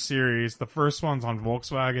documentary series. The first one's on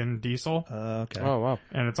Volkswagen Diesel, okay. Oh wow.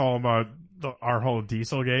 and it's all about our whole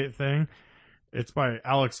Dieselgate thing. It's by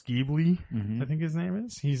Alex Giebly, Mhm. I think his name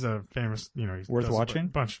is. He's a famous, he's Worth does a watching?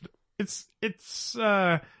 bunch. It's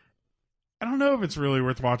I don't know if it's really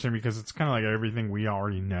worth watching because it's kind of like everything we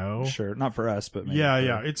already know. Sure, not for us, but maybe Yeah, for-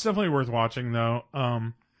 yeah, it's definitely worth watching though.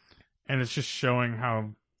 And it's just showing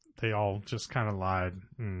how they all just kind of lied,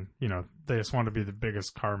 and they just wanted to be the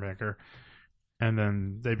biggest car maker, and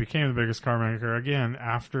then they became the biggest car maker again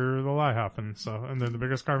after the lie happened. So, and they're the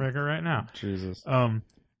biggest car maker right now. Jesus.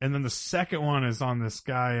 And then the second one is on this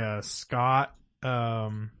guy Scott.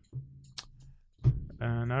 Now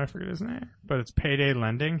I forget his name, but it's Payday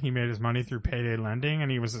Lending. He made his money through Payday Lending, and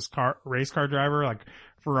he was this race car driver, like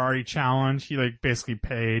Ferrari Challenge. He like basically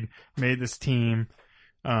made this team,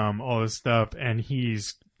 all this stuff, and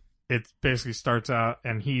it basically starts out,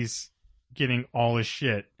 and he's getting all his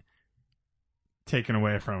shit taken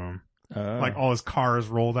away from him, like all his cars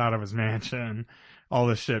rolled out of his mansion, all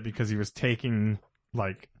this shit because he was taking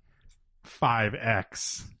like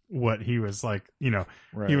 5x what he was like,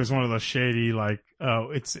 right. he was one of those shady, like,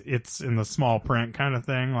 oh, it's in the small print kind of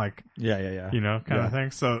thing, like, Yeah. kind of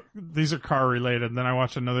thing. So these are car related. Then I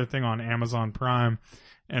watched another thing on Amazon Prime,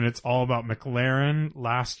 and it's all about McLaren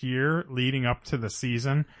last year leading up to the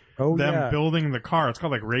season. Oh, Them yeah. building the car. It's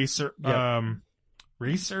called like Racer,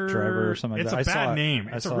 Racer Driver or something like It's that. a I saw bad it. name.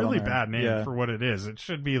 I It's a saw it really on there. bad name Yeah. for what it is. It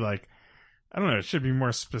should be like, I don't know, it should be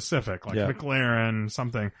more specific, like Yeah. McLaren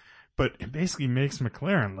something. But it basically makes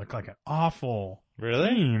McLaren look like an awful Really?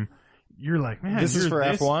 team. You're like, man, This is you're for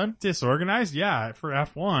this F1? disorganized. Yeah, for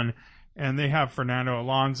F1. And they have Fernando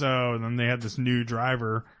Alonso, and then they had this new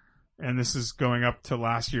driver, and this is going up to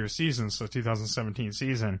last year's season, so 2017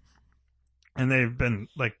 season. And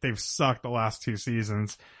they've sucked the last 2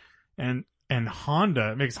 seasons. And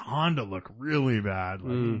Honda, it makes Honda look really bad,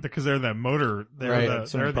 like, because they're the motor, Right,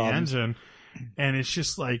 they're the engine. And it's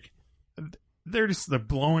just like, they're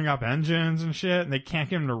blowing up engines and shit, and they can't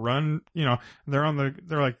get them to run. You know, they're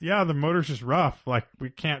like, yeah, the motor's just rough. Like, we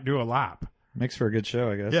can't do a lap. Makes for a good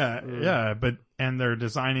show, I guess. Yeah. And they're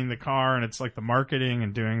designing the car, and it's like the marketing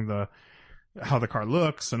and doing how the car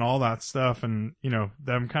looks and all that stuff. And, you know,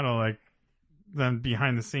 them kind of like, then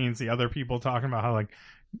behind the scenes, the other people talking about how, like,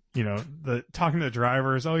 you know, talking to the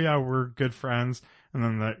drivers, oh yeah, we're good friends. And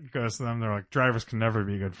then that goes to them, they're like, drivers can never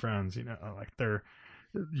be good friends, you know, like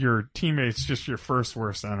your teammates just your first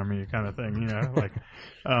worst enemy kind of thing, you know, like,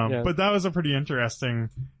 Yeah. but that was a pretty interesting,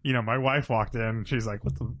 you know, my wife walked in and she's like,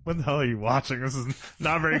 what the hell are you watching? This is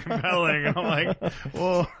not very compelling. And I'm like,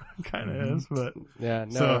 well, it kind of is, but Yeah,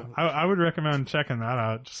 no. so I would recommend checking that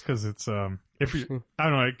out just cause it's, if you, I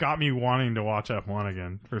don't know, it got me wanting to watch F1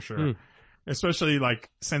 again for sure. Especially like,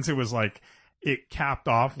 since it was like, it capped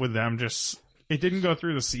off with them it didn't go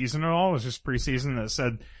through the season at all. It was just preseason that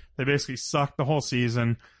said they basically sucked the whole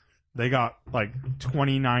season. They got like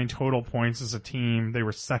 29 total points as a team. They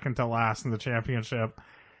were second to last in the championship.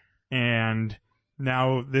 And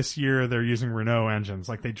now this year they're using Renault engines.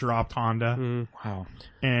 Like they dropped Honda. Wow.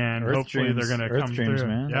 And Earth hopefully Dreams- they're going to Earth come Dreams, through.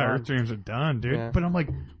 man. Yeah, Yeah. Earth Dreams are done, dude. Yeah. But I'm like,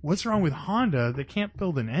 what's wrong with Honda? They can't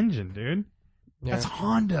build an engine, dude. Yeah. That's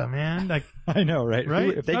Honda, man. Like, I know, right?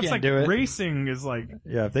 right? If they That's can't like do it, racing is like,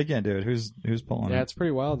 yeah. If they can't do it, who's pulling Yeah, it? it's pretty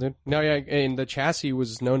wild, dude. No, yeah, and the chassis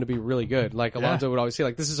was known to be really good. Like Alonso would always say,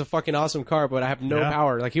 like, this is a fucking awesome car, but I have no Yeah.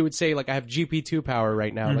 power. Like he would say, like, I have GP2 power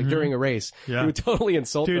right now, like during a race. Yeah. He would totally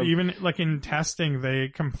insult dude, them. even like in testing, they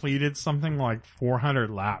completed something like 400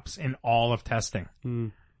 laps in all of testing.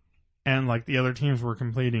 And like the other teams were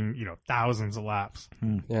completing, you know, thousands of laps.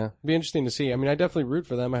 Yeah, be interesting to see. I mean, I definitely root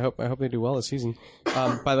for them. I hope they do well this season.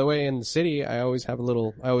 By the way, in the city, I always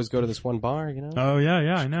go to this one bar. You know, Oh yeah,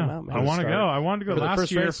 I know. out, man. I want to Start. go. I wanted to go For the last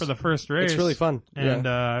first year race. for the first race. it's really fun. And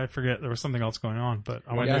I forget there was something else going on, but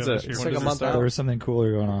I want Yeah, to go it's this a- year. it's like a month There out. was something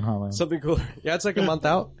cooler going on, huh? Lance? Something cool. Yeah, it's like a month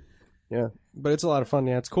out. Yeah, but it's a lot of fun.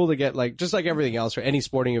 Yeah, it's cool to get like just like everything else for any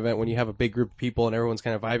sporting event when you have a big group of people and everyone's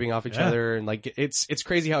kind of vibing off each Yeah. other and like it's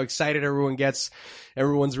crazy how excited everyone gets.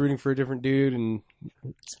 Everyone's rooting for a different dude and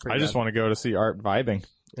it's pretty I just bad. want to go to see Art vibing.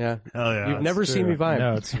 Yeah, Hell yeah. you've never seen me vibe.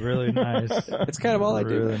 No, it's really nice. It's kind of all I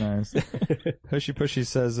do. Really nice. Hushy Pushy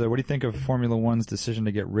says, what do you think of Formula One's decision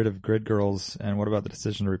to get rid of grid girls, and what about the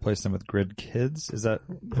decision to replace them with grid kids? Is that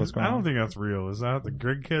what's going I on? don't think that's real. Is that the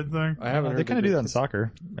grid kid thing? I haven't. They heard kind of the do that in grid-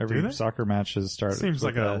 soccer. Do Every they? soccer matches start. Seems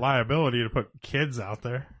like with a liability to put kids out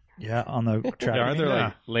there. Yeah, on the track. Aren't there Yeah.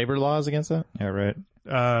 like labor laws against that? Yeah,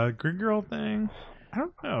 right. Grid girl thing? I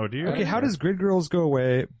don't know, dude. Okay, how does grid girls go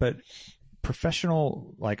away, but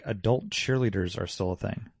professional, like, adult cheerleaders are still a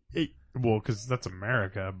thing? Well, because that's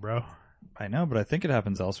America, bro. I know, but I think it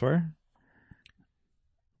happens elsewhere.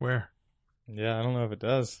 Where? Yeah, I don't know if it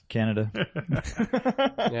does. Canada.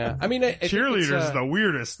 Yeah, I mean, I think it's, Cheerleaders is the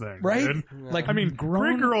weirdest thing, Right? dude. Like, I mean,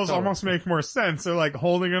 grown grid girls adults. almost make more sense. They're like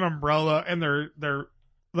holding an umbrella and they're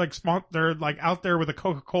like they're like out there with a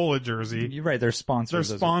Coca-Cola jersey. You're right, they're They're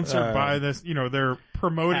sponsors. sponsored by this, you know, they're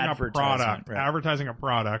promoting a Advertisement, product, right. advertising a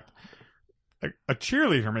product. A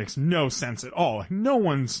cheerleader makes no sense at all. Like, no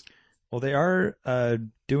one's Well, they are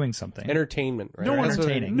doing something. entertainment. Right? no one That's what-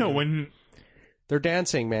 entertaining. No one. They're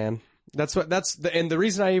dancing, man. And the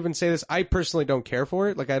reason I even say this, I personally don't care for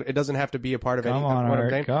it. Like, it doesn't have to be a part of Come any on, what I'm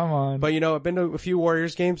Art, saying. come on. But you know, I've been to a few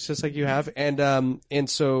Warriors games, just like you have, and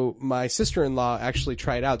so my sister-in-law actually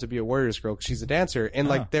tried out to be a Warriors girl because she's a dancer, and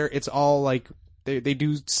like it's all like they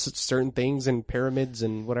do certain things and pyramids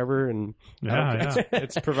and whatever, and Yeah, yeah.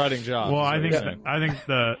 It's providing jobs. Well, is I what think you're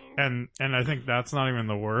saying. I think that's not even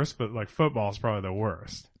the worst, but like football's probably the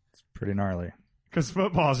worst Pretty gnarly. because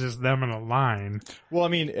football's just them in a line. Well, I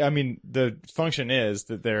mean, the function is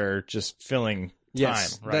that they're just filling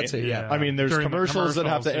yes, time, right? that's it. Yeah, Yeah. I mean, there's During the commercials that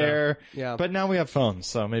have to commercials, yeah. air, yeah. but now we have phones,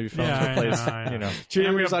 so maybe phones Yeah, replace, I know. you know. And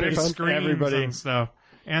we Cheerleaders have on your big phone. screens Everybody- and stuff,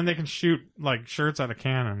 and they can shoot like shirts out of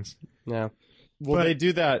cannons. Yeah. Well, they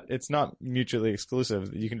do that. It's not mutually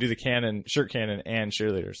exclusive. You can do the shirt cannon, and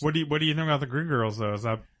cheerleaders. What do you think about the grid girls though? Is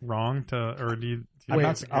that wrong or do you?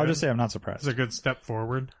 I'll just say I'm not surprised. It's a good step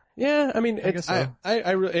forward. Yeah, I mean, guess so.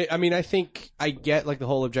 I mean, I think I get like the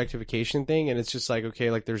whole objectification thing, and it's just like,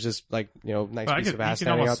 okay, like there's just like, nice But piece of ass you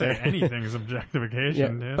can standing almost out there. say anything is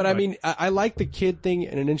objectification, dude. But I Like, mean, I like the kid thing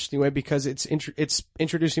in an interesting way because it's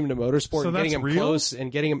introducing him to motorsport So and getting that's him real? close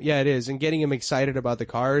and getting him, it is, and getting him excited about the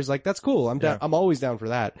cars. Like that's cool. I'm down. I'm always down for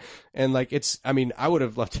that. And like I mean, I would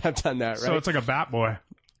have loved to have done that, right? so it's like a bat boy.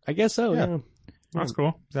 I guess so. Yeah. That's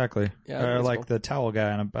cool. Exactly. Yeah, Or that's like cool. the towel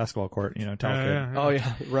guy on a basketball court, towel kid. Yeah. Oh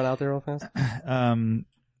yeah, run out there real fast.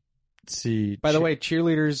 Let's see. By the way,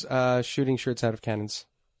 cheerleaders shooting shirts out of cannons.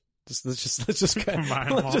 Let's just Combine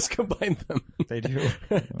them all. combine them. They do.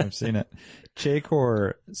 I've seen it.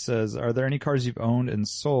 Chakor says, are there any cars you've owned and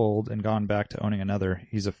sold and gone back to owning another?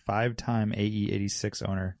 He's a 5-time AE86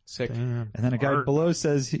 owner. Sick. Damn. And then a guy Art. below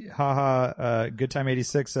says, Good Time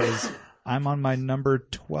 86 says, I'm on my number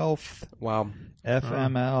 12th Wow.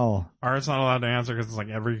 FML. Art's not allowed to answer because it's like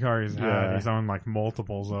every car he's had, Yeah. he's owned like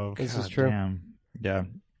multiples of. This is God true. damn. Yeah.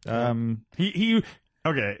 He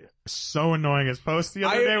okay. So annoying. His post the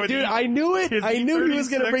other day with I knew it. his I knew he was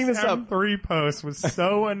going to bring this up. M3 post was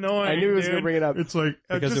so annoying. I knew he was dude. gonna bring it up. It's like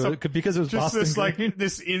because it was just Boston this Green. like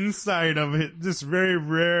this insight of it, this very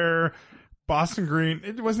rare Boston Green.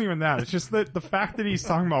 It wasn't even that. It's just that the fact that he's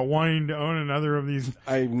talking about wanting to own another of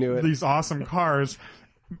I knew it. these awesome cars.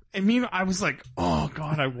 I mean, I was like, oh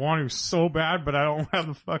god, I want to so bad, but I don't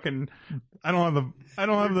have the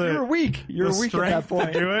You're weak. You're the weak at that strength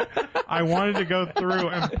point. to do it. I wanted to go through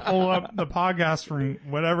and pull up the podcast from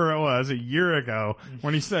whatever it was a year ago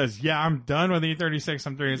when he says, "Yeah, I'm done with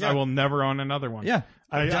E36 M3s. I will never own another one." Yeah.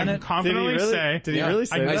 I done can it. confidently say. Did he really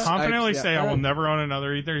say I that? confidently say I yeah. will never own another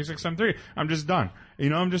E36 M3. I'm just done.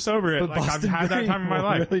 I'm just over it. But Like I've Boston had that Green time in my will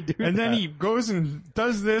life. really do And then that. he goes and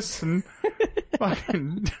does this and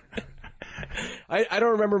fucking. I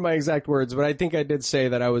don't remember my exact words, but I think I did say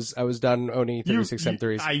that I was done owning 36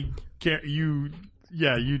 M3s. I can't.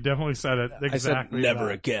 Yeah, you definitely said it exactly. I said never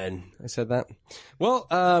that. again. I said that. Well,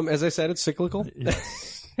 as I said, it's cyclical.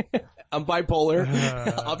 I'm bipolar,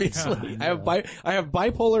 obviously. I have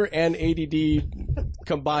bipolar and ADD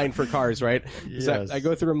combined for cars, right? 'Cause Yes. I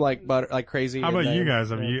go through them like crazy. How and about then- you guys?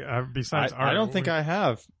 Have you besides Art? I don't think I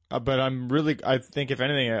have, but I think if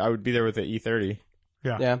anything, I would be there with the E30.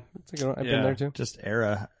 Yeah, it's a good one. I've been Yeah. there too. Just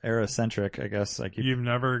era-centric, I guess. Like You've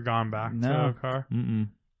never gone back to No. a car.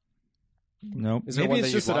 Nope. Is there Maybe one it's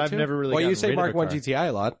that just you'd that want I've to? never really Well, you gotten say rid of Mark a 1 car. GTI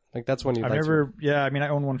a lot. Like that's one you'd I've like never, I mean, I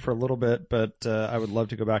owned one for a little bit, but I would love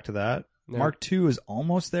to go back to that. Yeah. Mark II is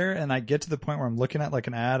almost there, and I get to the point where I'm looking at like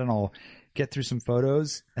an ad, and I'll get through some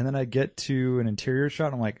photos, and then I get to an interior shot,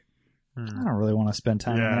 and I'm like, I don't really want to spend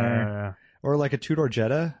time in there. Yeah. Or like a two-door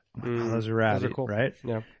Jetta. Oh, those are rad, Those are cool. right?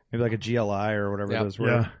 Yeah. Maybe like a GLI or whatever Yeah. those were.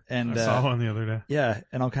 Yeah. And I saw one the other day. yeah,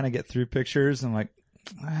 and I'll kind of get through pictures, and I'm like,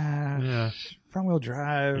 Yeah. front-wheel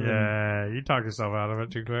drive. and Yeah. You talk yourself out of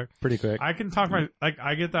it too quick. pretty quick. I can talk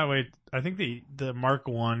I get that way. I think the Mark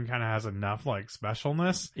 1 kind of has enough like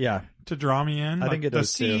specialness Yeah, to draw me in. I Like, think it the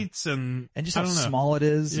does, too. seats and and just I how don't know. small it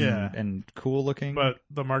is, Yeah. and cool looking. But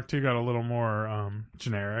the Mark 2 got a little more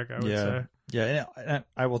generic, I would say. Yeah, and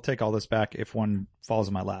I will take all this back if one falls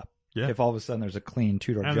in my lap. Yeah. If all of a sudden there's a clean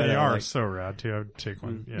two-door And Jetta. they are like- so rad too. I would take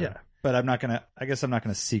one. Yeah. yeah. But I'm not gonna. I guess I'm not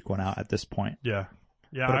gonna seek one out at this point. Yeah.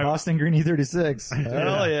 Yeah. But a Boston Green E36.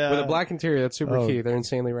 Hell yeah! With a black interior, that's super Oh. key. They're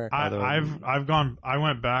insanely rare. I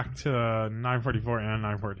went back to 944 and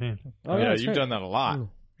 914. Oh, yeah, that's you've right. done that a lot.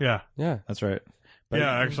 Yeah. Yeah. That's right. But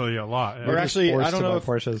Yeah, actually a lot. Yeah. Or actually, forced I don't to know buy if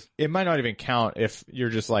Porsches. it might not even count if you're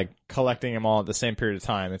just like collecting them all at the same period of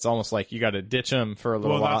time. It's almost like you got to ditch them for a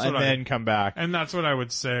little Well, while that's and what I- then come back. And that's what I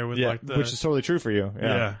would say with Yeah, like the which is totally true for you.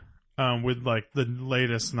 Yeah. with like the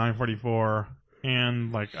latest 944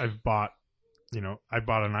 and like I bought a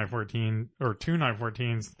 914 or two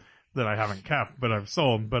 914s that I haven't kept, but I've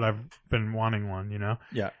sold, but I've been wanting one,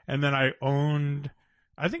 Yeah. And then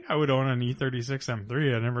I think I would own an E36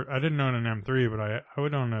 M3. I didn't own an M3, but I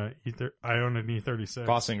would own I own an E36.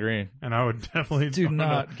 Boston Green. And I would definitely Do own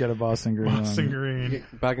not get a Boston a Green. Boston one. Green.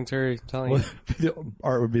 Black interior, telling you.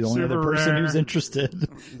 Art would be the only Super other person rare. who's interested.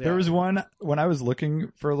 There was one when I was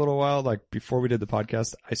looking for a little while, like before we did the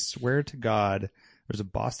podcast. I swear to God, it There's a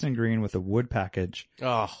Boston Green with a wood package.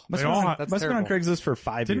 Oh, Must They have all been ha- on, that's must have been on terrible. Craigslist for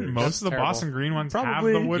 5 Didn't years. most of the terrible. Boston Green ones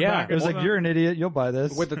Probably. have the wood Yeah. back? It was like, you're an idiot. You'll buy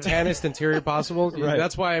this. with the tannest interior possible. Right.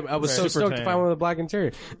 That's why I was so Super stoked to tan. find one with a black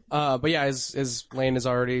interior. But yeah, as Lane has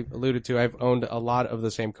already alluded to, I've owned a lot of the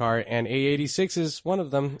same car, and A86 is one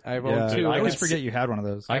of them. I've yeah, owned two. I always and forget you had one of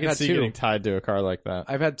those. I I've can had see two. getting tied to a car like that.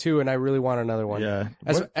 I've had two, and I really want another one. Yeah.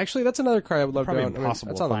 Actually, that's another car I would love Probably to own. I mean, impossible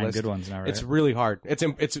that's to on the find list. good ones now, right? It's really hard.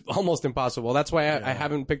 It's almost impossible. That's why I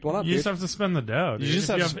haven't picked one up. You Dude. just have to spend the dough. Dude. You just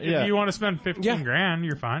if have to- if you want to spend 15 Yeah. grand,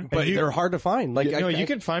 you're fine. But they're hard to find. Like, You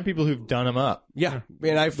can find people who've done them up. yeah.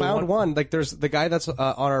 And I found one. Like, there's the guy that's on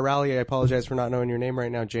our rally. I apologize for not knowing your name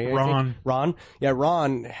right now, Jay. I think. Ron. Ron. Yeah,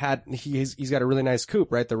 Ron he's got a really nice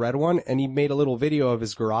coupe, right? The red one. And he made a little video of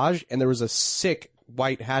his garage, and there was a sick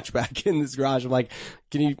white hatchback in this garage. I'm like,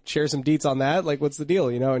 can you share some deets on that? Like, what's the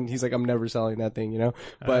deal? You know? And he's like, I'm never selling that thing, you know?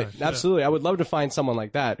 But shit. absolutely, I would love to find someone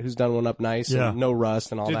like that who's done one up nice Yeah. and no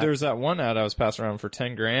rust and all Dude, that. there was that one ad I was passing around for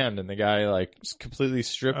 10 grand, and the guy like completely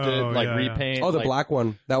stripped it, Oh, like yeah, yeah. repaint. Oh, the like, black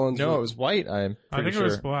one. That one's No, it was white. I'm I pretty think sure. it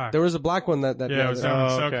was black. There was a black one that yeah, it was down in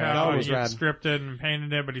Oh, SoCal. okay. That one was He had rad. stripped it and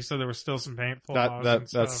painted it, but he said there was still some paint flaws. and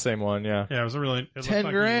That's the stuff. same one. Yeah. Yeah, it was a really. It 10 looked like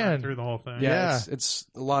he grand. went through the whole thing. yeah, Yeah. It's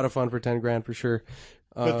a lot of fun for 10 grand for sure.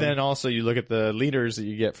 But then also you look at the liters that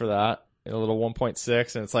you get for that, a little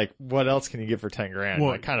 1.6, and it's like, what else can you get for 10 grand?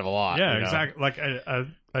 Well, Like kind of a lot. Yeah, you know? exactly. Like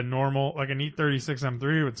a normal, like an E36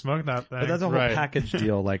 M3 would smoke that thing. But that's a whole Right. package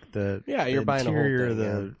deal, like the Yeah, you're the buying a whole interior, thing,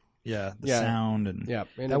 the Yeah. sound, and Yeah,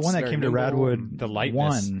 and that it's one that very came to nimble. Radwood, The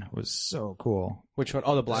lightness. one was so cool. Which one?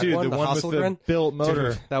 Oh, the black Dude, one, the one with the Hasselgren? built motor.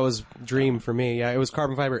 Dude, that was dream for me. Yeah, it was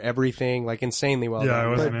carbon fiber, everything, like insanely well Yeah, done. I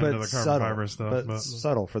wasn't but into the carbon subtle, fiber stuff, but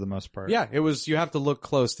subtle for the most part. Yeah, it was. You have to look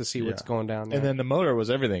close to see what's Yeah. going down. Yeah. And then the motor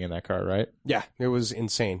was everything in that car, right? yeah, it was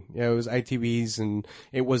insane. Yeah, it was ITBs, and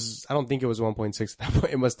it was. I don't think it was 1.6 at that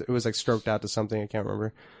point. It was like stroked out to something. I can't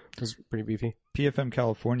remember. It was pretty beefy. PFM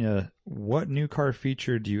California, what new car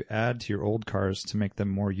feature do you add to your old cars to make them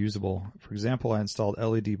more usable? For example, I installed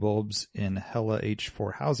LED bulbs in Hella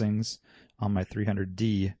H4 housings on my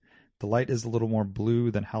 300D. The light is a little more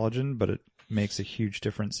blue than halogen, but it makes a huge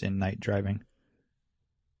difference in night driving.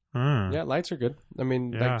 Yeah, lights are good. I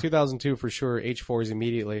mean, Yeah. like 2002 for sure. H4s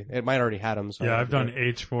immediately. It might already had them. So yeah, I've done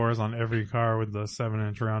H4s on every car with the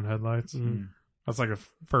 7-inch round headlights. That's like a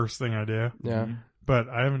first thing I do. Yeah, But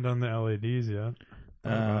I haven't done the LEDs yet.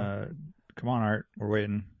 Come on, Art. We're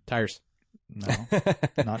waiting. tires. No,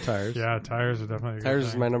 not tires. Yeah, tires are definitely a good Tires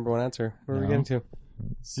is thing. my number one answer. Where are we No. getting to?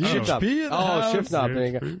 CHP knob. in the Oh, house. shift knob. There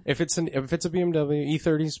you go. If it's a BMW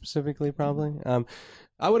E30 specifically, probably.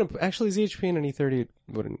 I wouldn't actually ZHP and an E30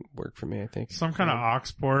 wouldn't work for me. I think Some kind of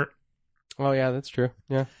aux port. Oh yeah, that's true.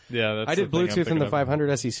 Yeah, Yeah, that's I did the thing I'm Bluetooth in thinking the of.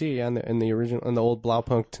 500 SEC in the original in the old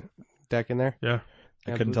Blaupunkt deck in there. Yeah.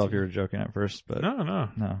 I Yeah, couldn't tell if Bluetooth. you were joking at first, but No.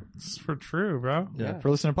 no. It's for true, bro. Yeah, Yeah. for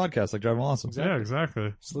listening to podcasts like Driving While Awesome. Yeah,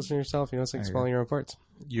 exactly. Just listen to yourself. You know, it's like There you swallowing your own farts.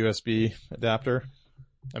 USB adapter.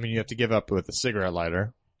 I mean, you have to give up with the cigarette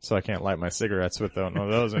lighter, so I can't light my cigarettes with one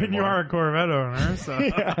of those anymore. And you are a Corvette owner, so.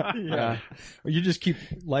 Yeah. Or you just keep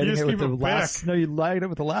lighting You just it with keep the it last. back. No, you light it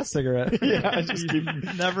with the last cigarette. Yeah, I just keep.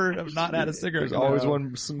 Never have not had a cigarette. There's always No.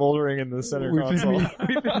 one smoldering in the center We've console.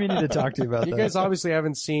 we've been meaning to talk to you about You that. guys obviously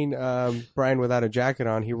haven't seen Brian without a jacket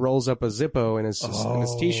on. He rolls up a Zippo in his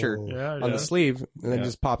t-shirt Yeah, on the sleeve and then Yeah.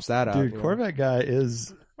 just pops that out. Dude, you know? Corvette guy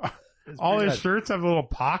is. All pretty his bad. shirts have a little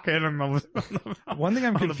pocket on the. One thing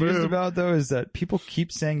I'm on the confused boob. about though is that people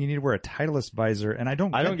keep saying you need to wear a Titleist visor, and I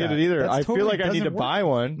don't I don't get that. it either. That's I totally feel like I need to doesn't work. buy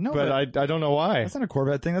one, No, but I don't know why. That's not a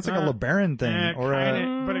Corvette thing. That's like a LeBaron thing, or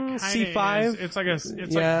but it kind of C5? is. It's like a. It's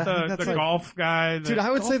Yeah, like that's the like- golf guy. That, Dude,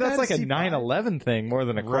 I would say that's like a C5. 911 thing more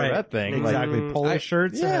than a Corvette Right. thing. Exactly. Mm, Polo I-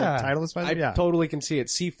 shirts yeah. and a Titleist visor. I Yeah. totally can see it.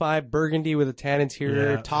 C5 burgundy with a tan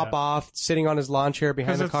interior, Yeah, top yeah. off, sitting on his lawn chair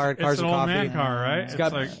behind the car, it's cars an and old coffee. man car, right? It's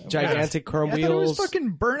got like gigantic chrome I thought it was wheels.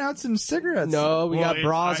 fucking burnouts and cigarettes. No, we got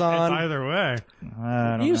bras It's on. either way.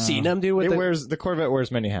 I don't You've know. seen him, dude. With The Corvette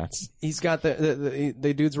wears many hats. he's got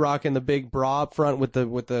the dude's rocking the big bra up front with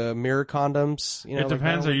the mirror condoms. You know, It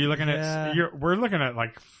depends. Like Are you looking Yeah. at? We're looking at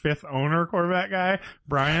like fifth owner Corvette guy,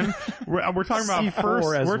 Brian. we're talking about C4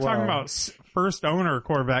 first. as We're talking well. about first owner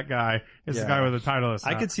Corvette guy is Yeah. the guy with the Titleist.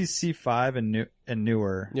 I hat. could see C5 and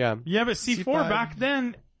newer. Yeah. Yeah, but C4 C5. back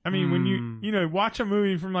then. I mean, when you watch a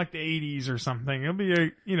movie from like the 80s or something, it'll be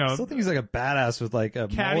I still think he's like a badass with like a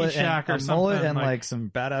mullet Caddyshack or and, a mullet something, and like- like some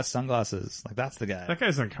badass sunglasses. Like that's the guy. that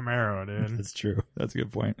guy's in Camaro, dude. That's true. That's a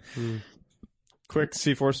good point. Quick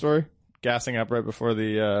C4 story. Gassing up right before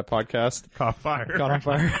the podcast. Caught fire. Caught on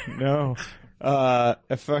fire. No. A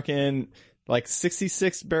fucking like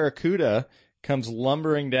 66 Barracuda comes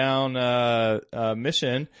lumbering down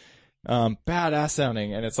Mission, badass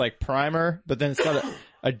sounding, and it's like primer, but then it's got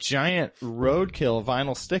a giant roadkill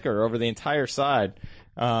vinyl sticker over the entire side.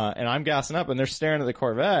 And I'm gassing up, and they're staring at the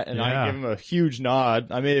Corvette, and I give them a huge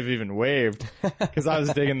nod. I may have even waved because I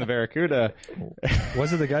was digging the Barracuda.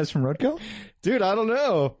 Was it the guys from Roadkill? Dude, I don't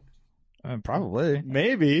know. Probably.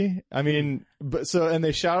 Maybe. I mean, and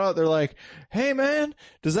they shout out, they're like, "Hey man,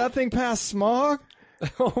 does that thing pass smog?"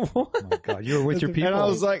 Oh my God, you were with your people. And I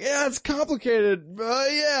was like, "Yeah, it's complicated,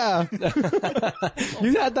 but yeah."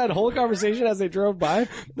 You had that whole conversation as they drove by?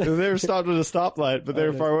 They were stopped at a stoplight, but they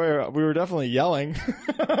were far away. We were definitely yelling.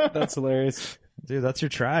 That's hilarious. Dude, that's your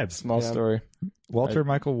tribe. Small story. Walter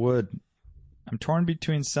Michael Wood. I'm torn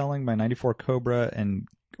between selling my 94 Cobra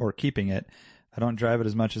or keeping it. I don't drive it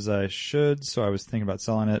as much as I should, so I was thinking about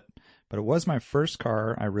selling it. But it was my first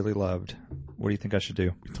car I really loved. What do you think I should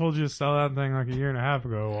do? I told you to sell that thing like a year and a half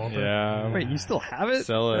ago, Walter. Yeah. Wait, you still have it?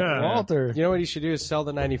 Sell it. Yeah. Walter. You know what you should do is sell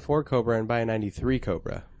the 94 Cobra and buy a 93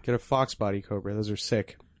 Cobra. Get a Fox body Cobra. Those are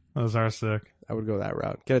sick. Those are sick. I would go that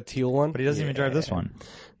route. Get a teal one. But he doesn't even drive this one.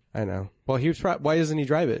 I know. Well, why doesn't he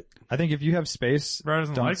drive it? I think if you have space, Brad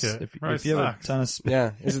doesn't don't like it. If you have a Sucks. ton of space,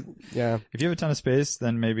 Yeah. if you have a ton of space,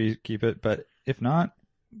 then maybe keep it. But if not,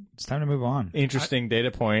 it's time to move on. Interesting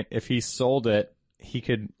data point. If he sold it, he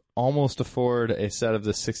could almost afford a set of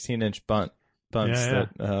the 16-inch bunts Yeah.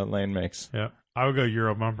 that Lane makes. Yeah. I would go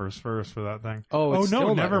Euro bumpers first for that thing. Oh, it's no,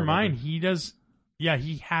 still not never Euro mind. bumper. He does. Yeah,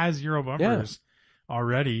 he has Euro bumpers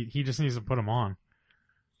already. He just needs to put them on.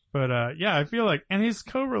 But yeah, I feel like, and his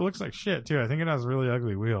Cobra looks like shit too. I think it has really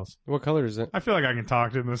ugly wheels. What color is it? I feel like I can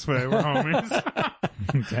talk to him this way. We're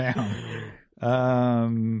homies.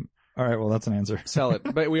 Damn. All right. Well, that's an answer. Sell it.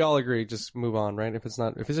 But we all agree, just move on, right? If it's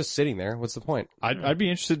just sitting there, what's the point? I'd be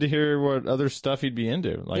interested to hear what other stuff he'd be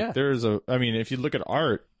into. Like Yeah. I mean, if you look at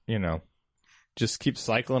art, just keep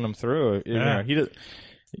cycling them through.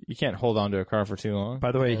 You can't hold on to a car for too long.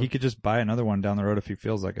 By the way, he could just buy another one down the road if he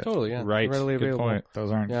feels like it. Totally, yeah. Right. Readily Good available. point. Those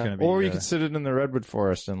aren't Yeah. going to be. Or you could sit it in the redwood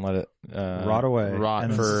forest and let it rot away. rot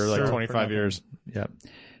And for then like serve 25 for nothing. years. Yep.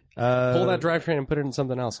 Pull that drivetrain and put it in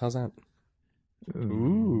something else. How's that?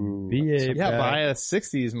 Ooh. VA Yeah, bad. buy a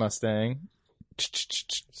 60s Mustang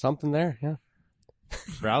Something there, yeah.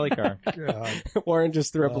 rally car. God. Warren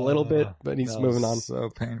just threw up a little bit, but he's That moving was on. So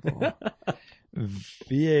painful.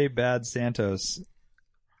 VA Bad Santos.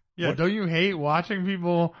 Yeah, don't you hate watching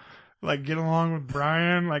people like get along with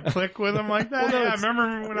Brian, like click with him like that? Well, no, yeah, I it's-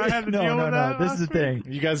 remember when I had to No, deal no, with no. that. This is the last week?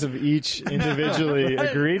 thing. You guys have each individually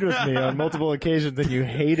agreed with me on multiple occasions that you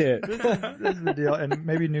hate it. This is the deal. And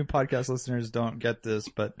maybe new podcast listeners don't get this,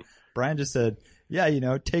 but Brian just said, yeah,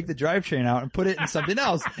 take the drivetrain out and put it in something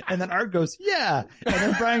else. And then Art goes, yeah. And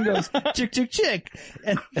then Brian goes, chick, chick, chick.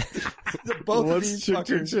 And both of What's these chick,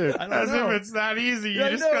 chick, fuckers, chick? I don't As know. if it's that easy. You I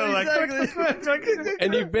just know, go like, exactly. click, click, click, click, click.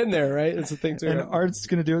 And you've been there, right? It's a thing too. And Art's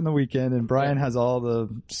going to do it in the weekend, and Brian has all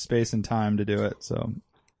the space and time to do it. So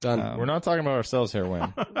Done. We're not talking about ourselves here,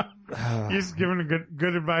 Wayne. He's giving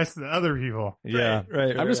good advice to other people. Yeah.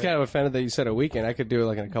 right. I'm just kind of offended that you said a weekend. I could do it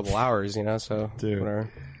like in a couple hours, so Dude.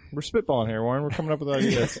 whatever. We're spitballing here, Warren. We're coming up with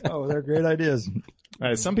ideas. Oh, they're great ideas. All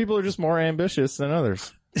right, some people are just more ambitious than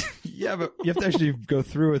others. Yeah, but you have to actually go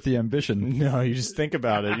through with the ambition. No, you just think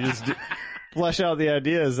about it. You just flesh out the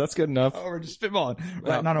ideas. That's good enough. Oh, we're just spitballing.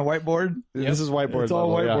 Writing on a whiteboard. This is whiteboard It's all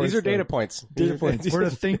level, yeah. whiteboard. These are data stuff. points. Data points. We're a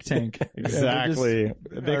think tank. Exactly.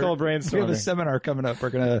 They call it We have a brainstorming. seminar coming up. We're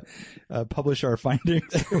going to publish our findings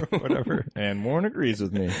or whatever. And Warren agrees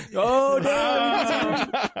with me. Oh,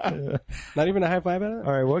 no! Not even a high five at it?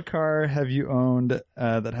 All right. What car have you owned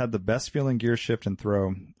that had the best feeling gear shift and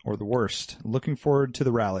throw, or the worst? Looking forward to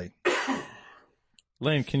the rally.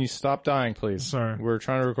 Lane, can you stop dying, please? Sorry. We're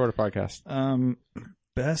trying to record a podcast.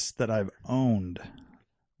 Best that I've owned.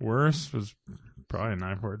 Worst was probably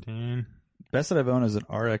 914. Best that I've owned is an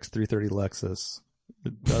RX 330 Lexus.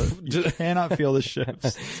 It does, you cannot feel the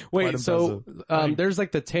shifts. Wait, Quite so impressive. there's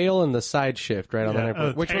like the tail and the side shift, right? On the Yeah,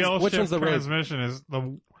 914. Which tail one's shift the really? transmission is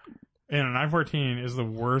in a 914 is the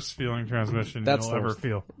worst feeling transmission That's you'll the ever worst.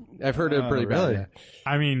 feel. I've heard it pretty really? bad.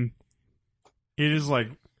 I mean, it is like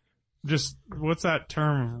just what's that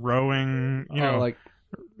term of rowing? You know, like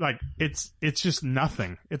it's just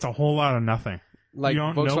nothing. It's a whole lot of nothing. you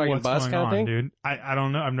don't know Volkswagen what's bus going kind of on, thing. dude. I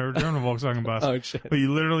don't know. I've never driven a Volkswagen bus. Oh shit! But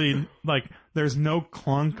you literally, like, there's no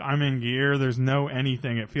clunk. I'm in gear. There's no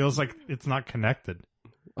anything. It feels like it's not connected.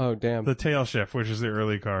 Oh damn! The tail shift, which is the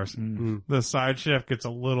early cars. Mm. The side shift gets a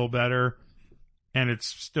little better, and it's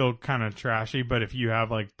still kind of trashy. But if you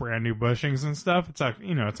have, like, brand new bushings and stuff, it's like,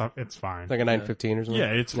 it's fine. Like a 915 or something.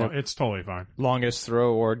 Yeah, it's totally fine. Longest throw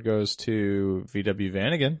award goes to VW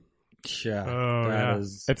Vanagon. Yeah. Oh, that yeah.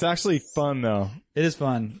 is- It's actually fun, though. It is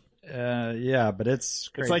fun. Yeah, but it's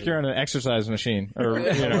crazy. It's like you're on an exercise machine, or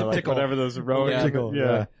like Tickle. whatever those rowing. Yeah. Tickle,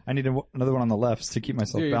 yeah. I need another one on the left to keep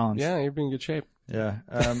myself Dude, balanced. yeah, you're in good shape. Yeah.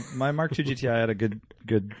 My Mark II GTI had a good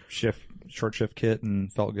short shift kit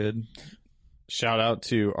and felt good. Shout out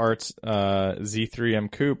to Art's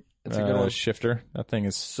Z3M Coupe. That's a good one. Shifter. That thing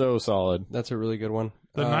is so solid. That's a really good one.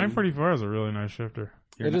 The 944 is a really nice shifter.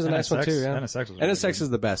 It is a nice one too, yeah. NSX was really NSX good. is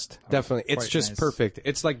the best, definitely. It's quite just nice. perfect.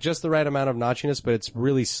 It's like just the right amount of notchiness, but it's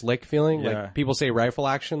really slick feeling. Yeah. Like people say rifle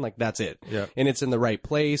action, like that's it. Yep. And it's in the right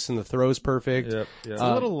place, and the throw's perfect. Yep. It's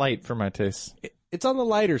a little light for my taste. It's on the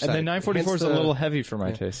lighter side. And the 944 is Hence a little heavy for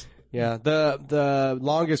my taste. Yeah, the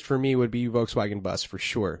longest for me would be Volkswagen Bus for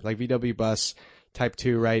sure. Like VW Bus Type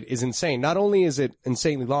 2, right, is insane. Not only is it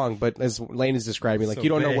insanely long, but as Lane is describing, like So you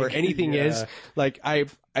don't know where big. anything Yeah. is. Like I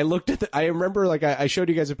looked at I remember like I showed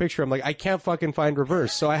you guys a picture. I'm like, I can't fucking find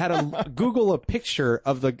reverse. So I had to Google a picture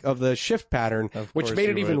of the shift pattern, which course made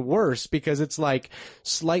it you even would. worse because it's like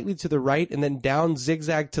slightly to the right and then down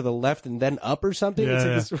zigzag to the left and then up or something.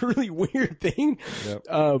 Yeah, It's like this really weird thing.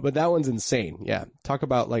 But that one's insane. Yeah. Talk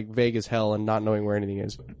about like vague as hell and not knowing where anything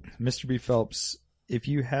is. Mr. B. Phelps, if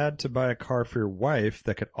you had to buy a car for your wife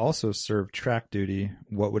that could also serve track duty,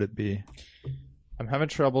 what would it be? I'm having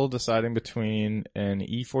trouble deciding between an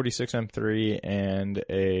E46 M3 and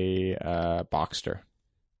a Boxster.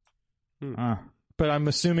 But I'm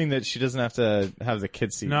assuming that she doesn't have to have the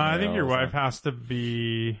kid seat. No, in I there think all your the wife time. has to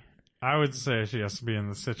be. I would say she has to be in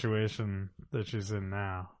the situation that she's in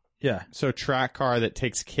now. Yeah. So track car that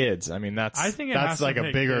takes kids. I mean, that's I think it that's has to like a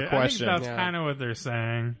take bigger it. question. I think that's Yeah. kind of what they're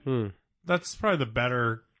saying. That's probably the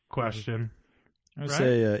better question. I would Right?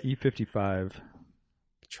 say E55.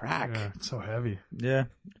 Track. Yeah, it's so heavy. Yeah,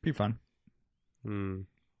 it'd be fun. Hmm.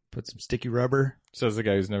 Put some sticky rubber. Says the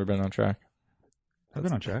guy who's never been on track. I've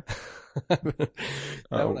been on track.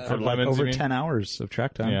 For lemons, you Over mean? 10 hours of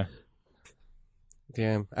track time. Yeah,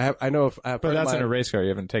 Damn. I know if I but that's in a race car. You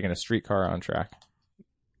haven't taken a street car on track.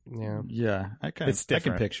 Yeah. Yeah, It's I can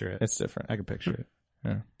different. picture it. It's different. I can picture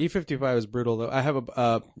it. E55 is brutal though. I have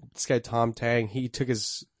this guy Tom Tang. He took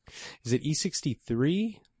his, is it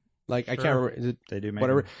E63? Like I can't Sure. remember. Is it They do make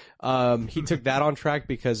whatever? them. He took that on track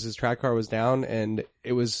because his track car was down and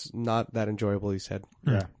it was not that enjoyable. He said.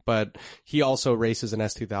 Yeah. But he also races an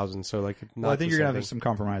S2000, so like. Not Well, I think the you're going to same have thing. some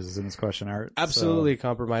compromises in this question, Art. Absolutely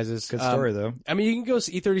compromises. So, good story, though. I mean, you can go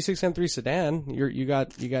E36 M3 sedan. You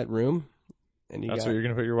got room, and you That's got. what you're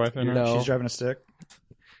gonna put your wife in. You right? know. She's driving a stick.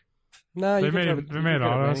 No, you They can made- drive- they you made can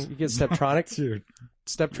drive autos. any- You get Steptronic, Dude,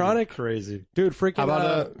 Steptronic, crazy. dude. Freaking. How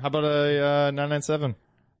about a 997?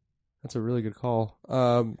 That's a really good call.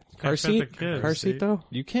 Car fit seat, the kids, car seat see? though.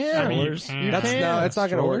 You can. I mean, you Strollers. can. That's can. no, it's not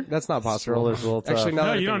gonna Stroller? work. That's not possible. Strollers a little tough. Actually, now No,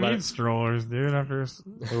 that I you think don't about need it- strollers, dude. After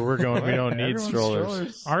We're going. We don't need Everyone's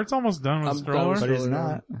strollers. Art's almost done with I'm done strollers. with But he's Stroller,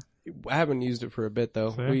 not. I haven't used it for a bit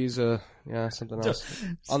though. See? We use something else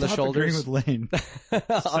on the Stop shoulders. agreeing with Lane. on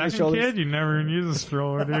the Second shoulders. kid, you never even use a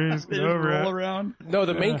stroller, dude. You just They get just over roll it. around. No,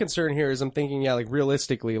 the main concern here is I'm thinking, like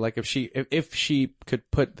realistically, like if she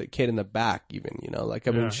could put the kid in the back, even like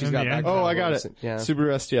I mean Yeah, she's in got the back. end. Oh, I got problems. it. Yeah,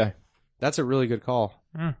 Subaru STI. that's a really good call.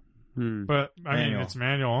 Yeah. Hmm. But I mean, Manual. it's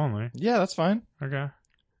manual only. Yeah, that's fine. Okay.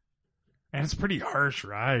 And it's a pretty harsh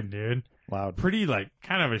ride, dude. Loud. Pretty like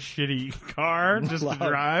kind of a shitty car just to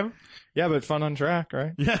drive. Yeah, but fun on track,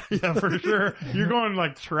 right? Yeah, for sure. You're going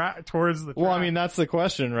like towards the. Well, I track. mean, that's the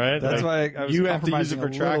question, right? That's Like, why I was you have to use compromising it for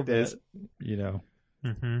a track little bit, days. You know.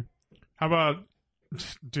 Mm-hmm. How about,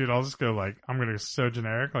 dude? I'll just go like I'm gonna go so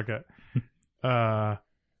generic, like a,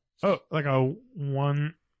 like a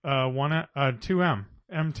 2M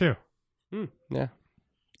M2. Yeah,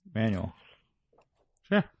 Manual.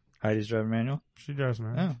 Yeah, Heidi's driving manual? she does,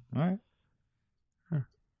 man. Oh, all right.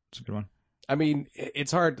 It's a good one. I mean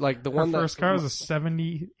it's hard. Like the Her one first car is a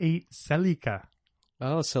 '78 Celica.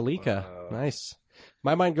 Oh, Celica, nice.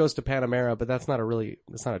 My mind goes to Panamera, but that's not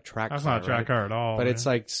a track. That's car, not a track right? car at all. But man. it's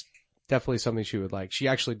like definitely something she would like. She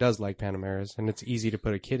actually does like Panameras, and it's easy to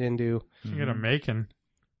put a kid into. you get a Macon.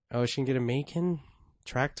 Oh, she can get a Macon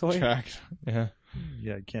track toy. Track. Yeah.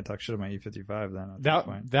 Yeah, you can't talk shit about E55 then. At that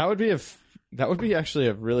point. That would be that would be actually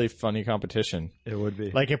a really funny competition. It would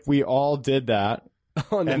be. Like if we all did that,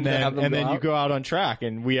 and and have them then go you out. go out on track,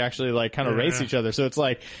 and we actually like kind of Yeah. race each other. So it's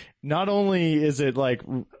like not only is it like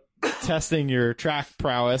testing your track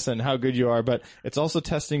prowess and how good you are, but it's also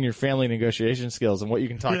testing your family negotiation skills and what you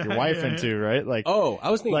can talk your wife into, right? Like, Oh,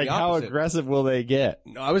 I was thinking like the how opposite. aggressive will they get?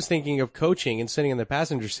 No, I was thinking of coaching and sitting in the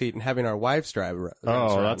passenger seat and having our wives drive.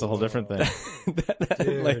 Oh, that's a whole different thing.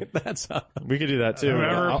 Like, that's We could do that too.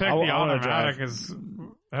 Whoever I- picked I the wanna automatic drive. is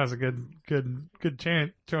has a good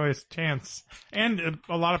chance, and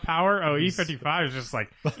a lot of power. Oh, E55 is just like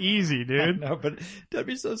easy, dude. No, but that'd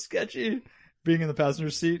be so sketchy. Being in the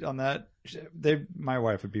passenger seat on that, my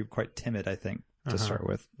wife would be quite timid, I think, to start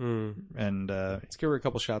with. And Let's give her a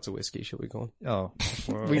couple shots of whiskey. Should we go? oh,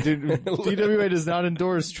 We did. DWA does not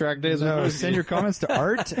endorse track days. no, with send your comments to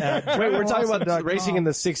Art. At Wait, we're talking about drivingawesome.com. racing in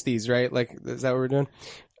the 60s, right? Like, is that what we're doing?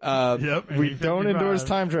 Yep. We don't endorse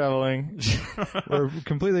time traveling. We're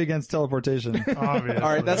completely against teleportation. Obviously. All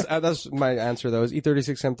right, that's my answer though. Is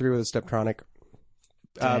E36 M3 with a Steptronic.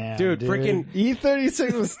 Damn, Dude, dude. freaking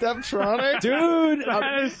E36 with Steptronic, dude.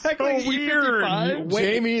 That is Heck, so like weird. E55.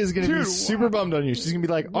 Jamie is going to be Dude, super bummed on you. She's going to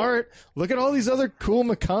be like, Art, look at all these other cool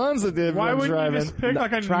Macans that they've Why been wouldn't driving. you just pick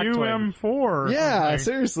like a track new toy. M4? Or Yeah, something?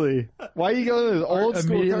 seriously. Why are you going to the old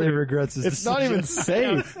school Immediately car? regrets his It's not even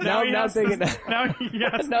safe. Now he I'm has thinking. to, now he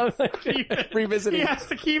has Now to keep it. revisiting. He has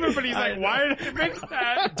to keep it, but he's like, why did I pick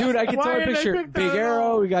that? Dude, I can Why tell a did I picture. pick that Big at Arrow,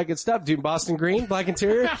 all? we got good stuff. Dude, Boston Green, black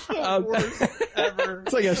interior.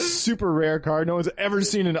 It's like a super rare car. No one's ever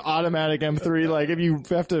seen an automatic M3. Like if you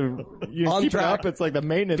have to On keep track. it up, it's like the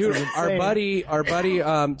maintenance Dude, is our insane.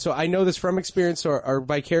 buddy, so I know this from experience or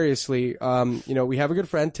vicariously. We have a good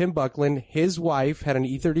friend, Tim Buckland. His wife had an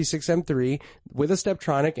E36 M3 with a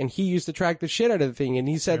Steptronic, and he used to track the shit out of the thing. And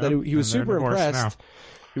he said that he was and they're super divorced impressed.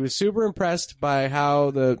 He was super impressed by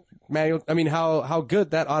how the manual, how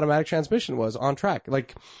good that automatic transmission was on track.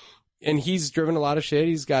 Like, and he's driven a lot of shit.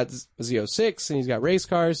 He's got a Z06 and he's got race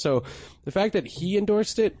cars. So the fact that he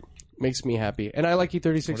endorsed it makes me happy. And I like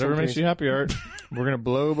E36. Whatever makes you happy, Art. We're gonna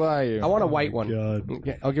blow by you. I want a white one. God.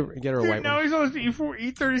 Yeah, I'll get her a Dude, white now one. he's on his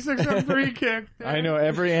E36 M3 kick. I know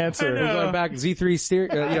every answer. I know. Going back Z3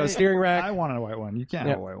 steering rack. I wanted a white one. You can't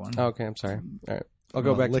Yeah. have a white one. Okay, I'm sorry. All right. I'll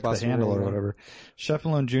go I'm back gonna lick to Boston the handle Green. or whatever. Chef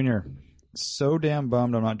Malone Jr. So damn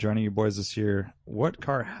bummed I'm not joining you boys this year. What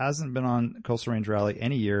car hasn't been on Coastal Range Rally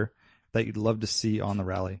any year that you'd love to see on the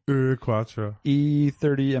rally? Quattro.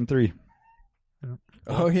 E30 M3.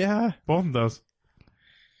 Oh yeah, Both of those.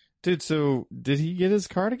 dude. So did he get his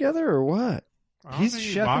car together or what? I don't He's think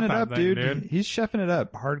he bought chefing it that up, thing, dude. He's chefing it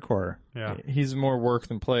up hardcore. Yeah. He's more work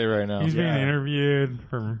than play right now. He's being Yeah. interviewed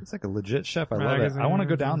for. It's like a legit chef. I love it. I want to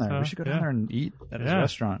go down there. We should go down there and eat at his Yeah.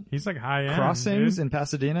 restaurant. He's like high end. Crossings dude. in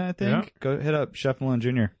Pasadena, I think. Yeah. Go hit up Chef Malone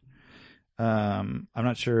Jr. I'm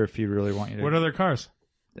not sure if he'd really want you to. What other cars?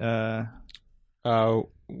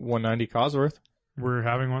 190 Cosworth. We're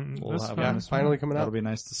having one We'll this have time. one. Yeah, finally coming That'll out. be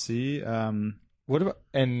nice to see. What about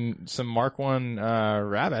and some Mark One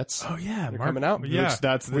rabbits? Oh yeah, They're coming out. Yeah, Which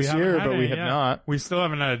that's We this haven't year, had but we any have yet. not. We still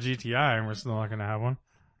haven't had a GTI, and we're still not going to have one.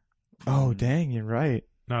 Oh dang, you're right.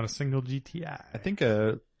 Not a single GTI. I think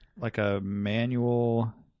a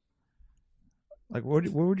manual. Like what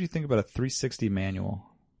would you think about a 360 manual?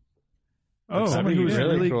 Oh, Someone that'd be who's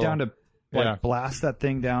really really cool. down to Yeah. blast that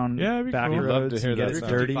thing down Yeah, it'd be back cool. I'd love roads to hear and get that it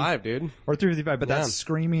sound. dirty. 5, dude. Or 355, but Yeah. that's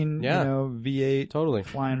screaming, Yeah. V8 Totally.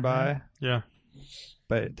 flying by. Yeah.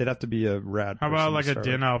 But they'd have to be a rad. How person about to like a start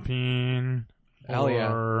Din with. Alpine? Hell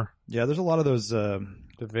yeah. Or Yeah, there's a lot of those. The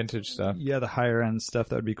vintage stuff. The higher end stuff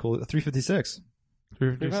that would be cool. A 356.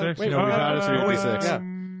 356. Wait, No, we've had a 356.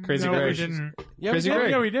 Yeah. Crazy no, we Greg. didn't. Yeah, Crazy we did.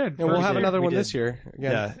 Greg. Yeah, we did. And we'll have We another did. one this year.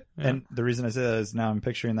 Again. Yeah. Yeah. And the reason I say that is now I'm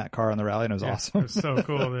picturing that car on the rally, and it was Yeah, awesome. It's so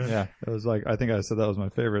cool, dude. Yeah. It was like, I think I said that was my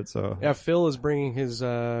favorite. So Yeah, Phil is bringing his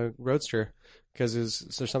Roadster because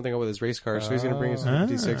there's something up with his race car, so he's going to bring his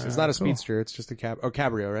 56. It's not a cool. Speedster, it's just a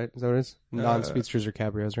cabrio, right? Is that what it is? Non-Speedsters are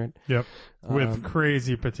cabrios, right? Yep. With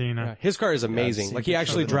crazy patina. Yeah. His car is amazing. Like he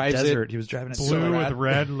actually drives desert. it. He was driving it Blue so with rad.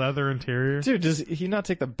 red leather interior. Dude, does he not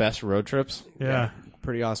take the best road trips? Yeah.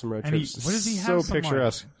 Pretty awesome road And he, trips. what does he have? So some,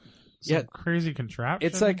 picturesque. Some Yeah. crazy contraption.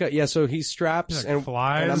 It's like so he straps He, like, and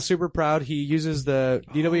flies. and I'm super proud. He uses the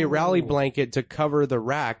DW rally blanket to cover the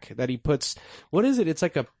rack that he puts. What is it? It's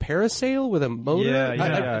like a parasail with a motor. Yeah,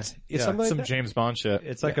 yeah. It's something like Some that. James Bond shit.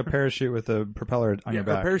 It's like a parachute with a propeller on your Or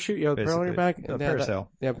back. parachute, yeah, with a on your back. A Yeah, that- parasail.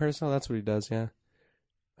 Yeah, parasail. That's what he does. Yeah.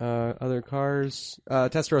 Other cars.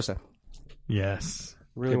 Testarossa. yes.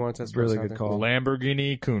 Really want a Testarossa. really out good there. call.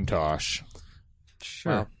 Lamborghini Countach.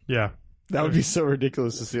 Sure. Wow. Yeah. That would be so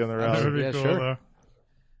ridiculous to see on the That rally. would be Yeah, cool sure. though.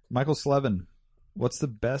 Michael Slevin. What's the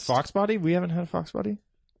best? Fox body? We haven't had a Fox body.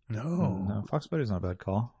 No, Fox Body's not a bad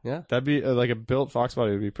call. That'd be like a built Fox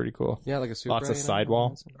body would be pretty cool. Yeah, like a Supra. Lots of you know?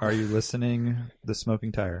 sidewall. Are you listening? The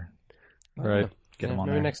Smoking Tire. Right. Get Yeah, him on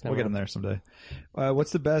maybe there. next time We'll get around. him there someday.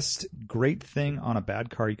 What's the best great thing on a bad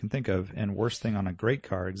car you can think of, and worst thing on a great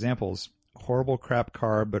car? Examples: horrible crap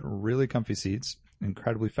car but really comfy seats,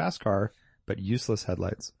 incredibly fast car but useless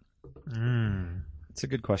headlights. It's a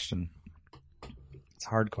good question. It's a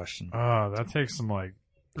hard question. Oh, that takes some like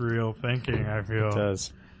real thinking. I feel. It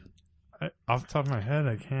does. Off the top of my head,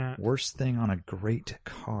 I can't. Worst thing on a great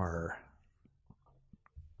car.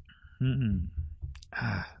 Mm-mm.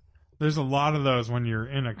 There's a lot of those when you're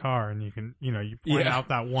in a car and you can, you point out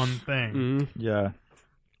that one thing. Mhm. Yeah.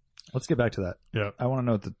 Let's get back to that. Yeah. I want to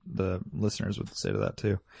know what the listeners would say to that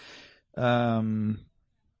too.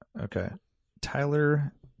 Okay.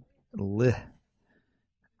 Tyler Lih.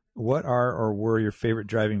 What are or were your favorite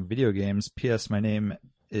driving video games? P.S. My name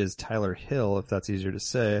is Tyler Hill, if that's easier to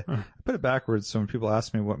say. I put it backwards so when people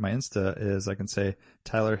ask me what my Insta is, I can say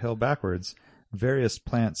Tyler Hill backwards. Various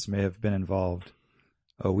plants may have been involved.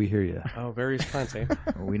 Oh, we hear you. Oh, various plants, eh?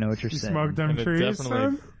 We know what you're You saying. smoked them And it trees,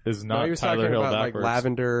 definitely son? is No, not you're Tyler talking Hill about backwards. like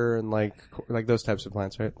lavender and like those types of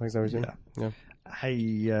plants, right? Like is that what you're saying?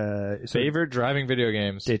 Yeah. So Favorite driving video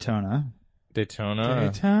games? Daytona.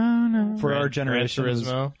 Daytona. Daytona. For our Gran generation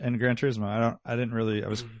Turismo. and Gran Turismo. I didn't really, I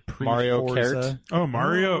was pre Mario Forza. Oh,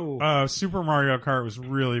 Mario. Super Mario Kart was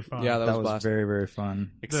really fun. Yeah, That that was blast. very, very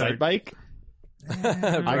fun. Excite Bike.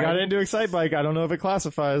 I got into Excite Bike. I don't know if it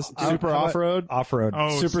classifies. Super how about- off road. Off-road.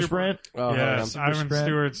 Oh, Super Sprint. Oh, Yes, Super Ivan Sprint.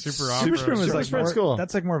 Stewart, Super Off-Road. Super Sprint was Super like Sprint's more, cool.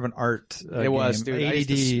 that's like more of an art It was, game. dude. I used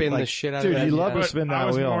to spin like, the shit out Dude, of that. you love yeah. to spin I that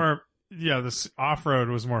was wheel. more, this off-road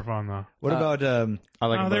was more fun though. What about I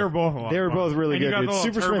like Oh, them they were both. both a lot They were of fun. both really And you good, got dude. the little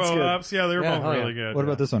Super Sprint's turbo good. ups. Yeah, they were Yeah, both hell really yeah. good. what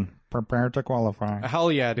about this one? Prepare to qualify.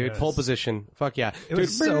 Hell yeah, dude. Yes. Pole position. Fuck yeah. It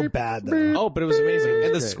was so bad though. Oh, but it was amazing.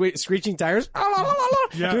 And the great. screeching tires.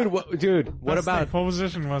 Yeah. Dude, what That's about the pole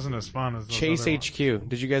position wasn't as fun as those Chase other ones. HQ?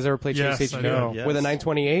 Did you guys ever play Yes, Chase I HQ? did. Yes. With a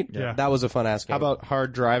 928? Yeah. That was a fun ass game. How about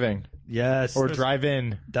hard driving Yes. or drive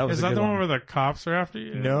in? that was Is a that good the one one. where the cops are after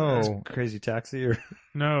you? No, Crazy Taxi or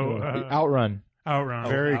No. Outrun. Outrun.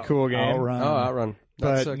 Very cool game. Outrun. Oh, Outrun.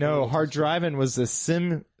 That's But a no, good hard one. driving was the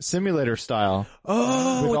simulator style.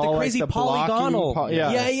 Oh, with the all, like, crazy the blocky polygonal.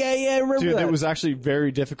 yeah. yeah. I remember Dude, that. it was actually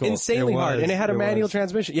very difficult. insanely It hard, was. and it had a It manual was.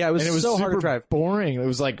 transmission. Yeah, it was, And it was so super hard to drive. boring. It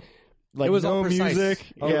was like It was no all precise. music.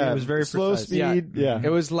 Oh, yeah, it was very slow precise. speed. Yeah. It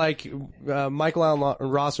was like Michael Allen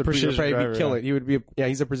Ross would Precision probably driver, kill yeah. it. He would be,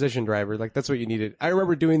 he's a precision driver. Like that's what you needed. I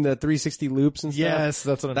remember doing the 360 loops and stuff. Yes,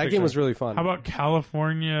 that's what I'm that game was picturing. really fun. How about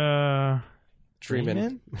California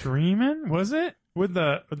Dreamin'? Dreamin'? Was it? With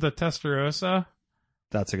the Testarossa?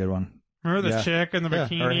 That's a good one. Remember the Yeah. chick in the Yeah.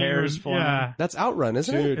 bikini? Her hair is flying. Yeah. That's Outrun,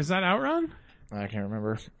 isn't it? Dude. Is that Outrun? I can't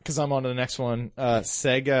remember because I'm on to the next one.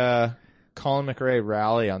 Sega Colin McRae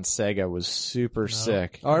Rally on Sega was super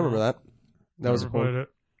sick. Oh, I remember that. That was Never cool. played it.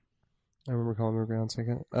 I remember calling him around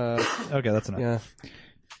second. Okay, that's enough.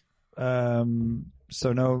 Yeah.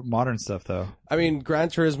 So no modern stuff though. I mean, Gran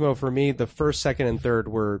Turismo for me, the first, second, and third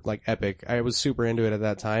were like epic. I was super into it at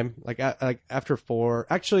that time. Like after 4,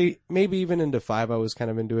 actually, maybe even into 5, I was kind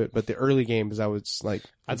of into it. But the early games, I was like,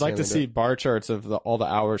 I'd like to see bar charts of all the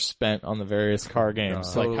hours spent on the various car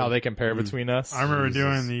games, like how they compare between us. I remember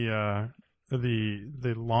doing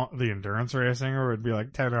the endurance racing where it'd be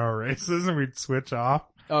like 10-hour races and we'd switch off.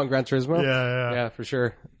 Oh, and Gran Turismo. Yeah. Yeah, for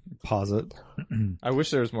sure. Pause it. I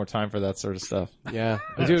wish there was more time for that sort of stuff. Yeah,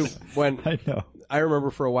 dude. When I know. I remember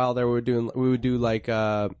for a while there, we would do like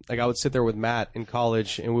I would sit there with Matt in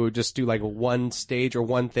college, and we would just do like one stage or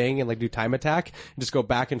one thing, and like do time attack, and just go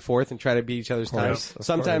back and forth and try to beat each other's time. of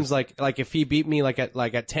Sometimes like if he beat me like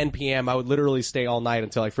at 10 p.m., I would literally stay all night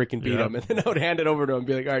until I freaking beat Yeah. him, and then I would hand it over to him and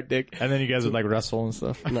be like, "All right, Dick." And then you guys would like wrestle and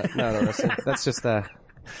stuff. No, wrestling. That's just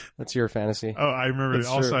that's your fantasy. Oh, I remember That's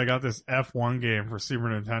also true. I got this F1 game for Super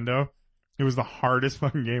Nintendo. It was the hardest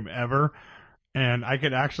fucking game ever. And I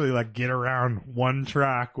could actually like get around one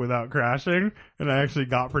track without crashing. And I actually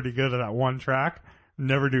got pretty good at that one track.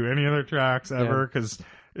 Never do any other tracks ever because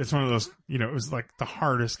it's one of those, it was like the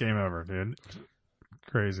hardest game ever, dude.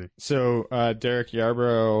 Crazy. So Derek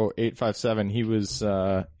Yarbrough 857, he was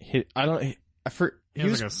he He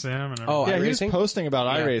was like a sim and everything. Oh, yeah, he was iRacing? posting about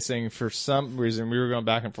Yeah. iRacing for some reason. We were going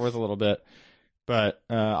back and forth a little bit, but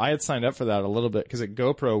I had signed up for that a little bit because at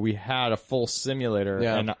GoPro we had a full simulator,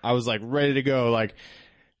 Yeah. and I was like ready to go, like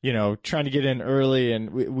trying to get in early,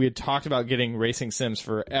 and we had talked about getting racing sims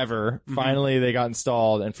forever. Finally, they got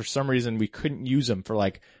installed, and for some reason we couldn't use them for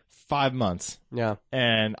like 5 months. Yeah.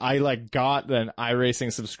 And I like got an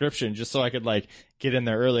iRacing subscription just so I could like get in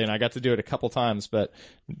there early, and I got to do it a couple times, but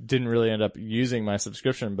didn't really end up using my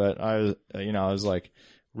subscription. But I was, I was like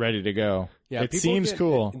ready to go. Yeah, it people seems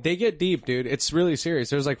cool. They get deep, dude. It's really serious.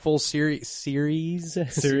 There's like full series.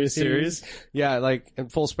 Series? Yeah, like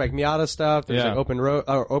full spec Miata stuff. There's Yeah. like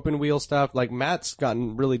open wheel stuff. Like Matt's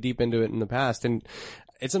gotten really deep into it in the past, and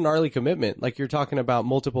it's a gnarly commitment. Like you're talking about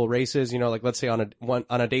multiple races. Like let's say on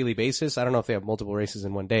a daily basis. I don't know if they have multiple races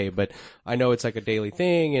in one day, but I know it's like a daily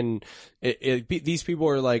thing. And these people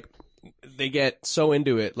are like, they get so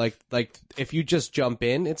into it. Like if you just jump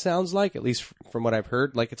in, it sounds like, at least from what I've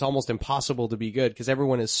heard, like it's almost impossible to be good because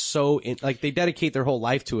everyone is so like they dedicate their whole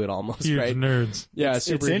life to it almost, Huge right? nerds. Yeah, It's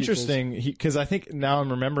it's super interesting because I think now I'm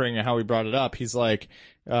remembering how he brought it up. He's like,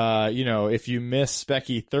 if you miss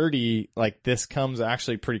Specky 30, like this comes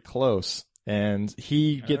actually pretty close. And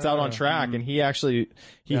he gets out on track, and he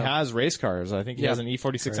has race cars. I think he has an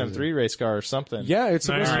E46 M3 race car or something. Yeah, it's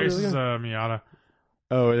No, he supposed to be races really a Miata.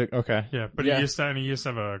 Oh, okay. Yeah, but Yeah. he used to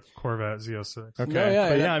have a Corvette Z06. Okay. No, yeah,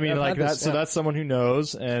 But yeah, I mean, I've like had that. this, So yeah. that's someone who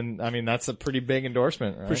knows, and I mean, that's a pretty big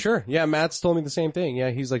endorsement, right? For sure. Yeah, Matt's told me the same thing. Yeah,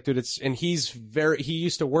 he's like, dude, he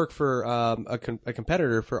used to work for a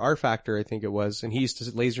competitor for R Factor, I think it was, and he used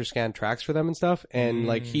to laser scan tracks for them and stuff. And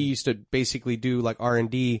like he used to basically do like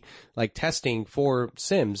R&D, like testing for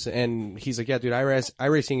sims. And he's like, yeah, dude,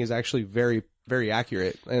 iRacing is actually very, very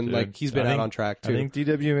accurate. And Dude, like he's been I out think- on track I too. think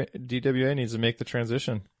DWA needs to make the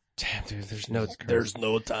transition. Damn, dude, there's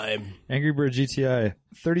no time. Angry Bird GTI,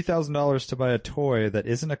 $30,000 to buy a toy that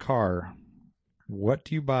isn't a car. What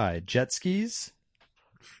do you buy? Jet skis?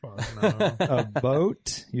 Fuck no. A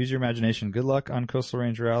boat? Use your imagination. Good luck on Coastal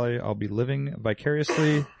Range Rally. I'll be living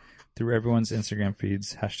vicariously through everyone's Instagram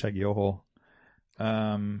feeds. Hashtag Yohol.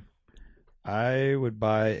 I would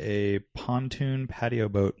buy a pontoon patio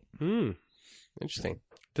boat. Interesting.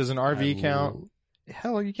 Does an RV count?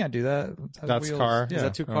 Hell, you can't do that. It has That's wheels. car. Yeah. Is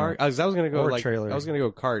that 2 car? I was gonna go Or like trailer. I was gonna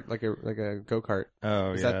go kart, like a go kart.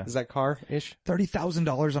 Oh, Is yeah. that car ish?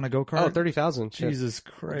 $30,000 on a go-kart? Oh, 30,000. Jesus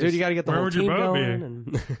Christ. Dude, you got to get the Where whole would your team boat be? going.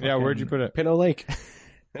 And Yeah, where'd you put it? Pinot Lake.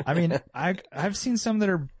 I mean, I've seen some that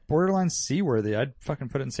are borderline seaworthy. I'd fucking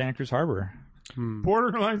put it in Santa Cruz Harbor.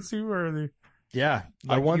 Borderline seaworthy. Yeah.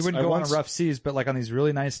 I once- you wouldn't I go once- on rough seas, but like on these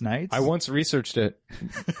really nice nights. I once researched it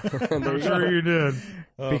I'm sure you did.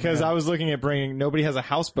 because I was looking at bringing. Nobody has a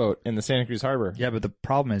houseboat in the Santa Cruz Harbor. Yeah, but the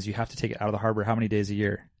problem is you have to take it out of the harbor how many days a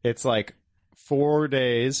year? It's like 4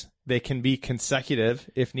 days. They can be consecutive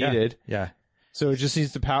if needed. Yeah. So it just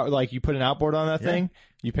needs to power. Like you put an outboard on that Yeah. thing.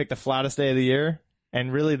 You pick the flattest day of the year,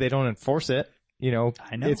 and really they don't enforce it. You know,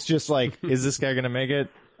 I know. It's just like, is this guy going to make it?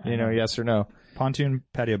 You know, yes or no. Pontoon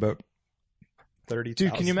patio boat. 30.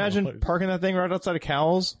 Dude, can you imagine parking that thing right outside of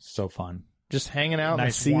Cowell's? So fun. Just hanging out in the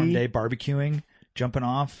Nice sea? warm day barbecuing, jumping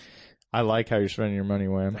off. I like how you're spending your money,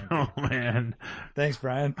 Wham. Oh man. Thanks,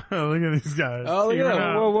 Brian. Look at these guys. Oh, look at Teaming that.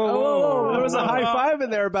 up. Whoa. There was a high five in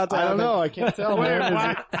there about to I don't happen. know. I can't tell. Wait,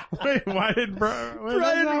 man. why did Brian?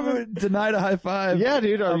 Brian denied a high five. Yeah,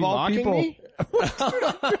 dude. Are Of you all mocking people. me?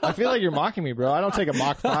 I feel like you're mocking me, bro. I don't take a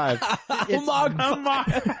mock 5.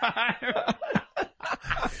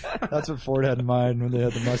 That's what Ford had in mind when they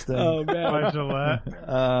had the Mustang. Oh man. By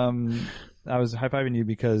Gillette. I was high-fiving you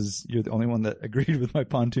because you're the only one that agreed with my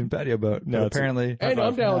pontoon patio boat. No, But it's- apparently, Hey, no,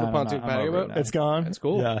 I'm down with the I'm pontoon not- I'm patio over it boat. now. It's gone. That's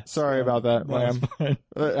cool. Yeah. Sorry about that, No, it's Wham. fine.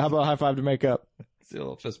 How about a high 5 to make up? It's a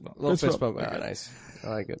little fist bump. Little Fist fist bump. bump. Ah, nice. I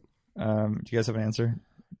like it. Do you guys have an answer?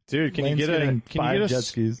 Dude, can Lane's you get getting can 5 you get jet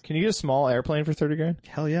skis. Can you get a small airplane for 30 grand?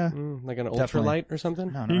 Hell yeah. Like an Definitely. ultralight or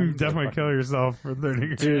something? No, You I can get definitely a kill yourself for 30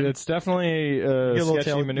 grand. Dude, it's definitely a Get a little sketchy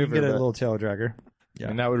tail, you maneuver. can get a but- little tail dragger. Yeah.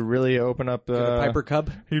 And that would really open up Get a Piper Cub?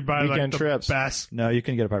 He'd buy like weekend the trips. best No, you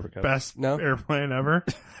can get a Piper Cub. No? airplane ever.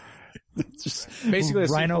 It's just Basically a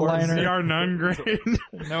rhino C4. liner, CR none grade.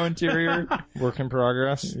 no interior. work in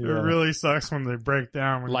progress. It really sucks when they break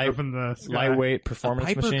down when Light- you're up in the sky. Lightweight A performance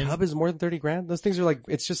Piper machine. Cub is more than 30 grand? Those things are like,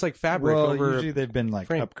 it's just like fabric Well, over. usually they've been like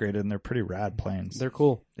frame. upgraded and they're pretty rad planes. They're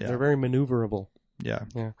cool. Yeah. They're very maneuverable. yeah.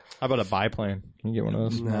 How about a biplane? Can you get one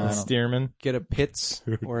of those? No. Steerman. Get a Pitts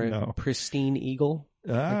or a No. pristine Eagle.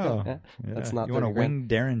 Oh, Yeah. yeah. That's not You want a 30 grand. winged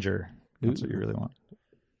Derringer? That's what you really want.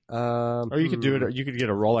 Or you could do it. Or you could get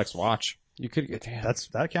a Rolex watch. You could get, damn.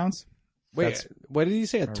 That counts. Wait, that's what did he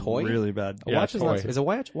say? A toy? Really bad. A Yeah, watch is toy. not, is a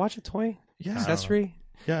watch a toy? Yeah. Accessory?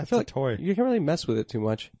 Yeah, I it's feel a like toy. you can't really mess with it too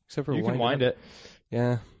much, except for You can wind it.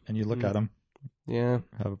 Yeah, And you look at them. yeah.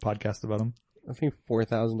 Have a podcast about them. I think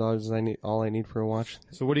 $4,000 is all I need for a watch.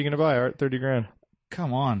 So what are you gonna buy, Art? 30 grand.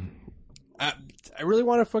 Come on. I really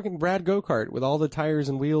want a fucking rad go kart with all the tires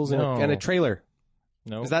and wheels No. and a trailer.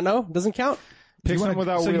 No. Is that no? Doesn't count. Pick You some wanna-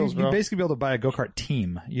 without so wheels, you'd bro. basically be able to buy a go-kart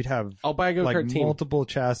team. You'd have I'll buy a go like kart team. multiple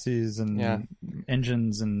chassis and Yeah.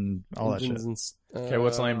 engines and all Engines that shit. and Okay,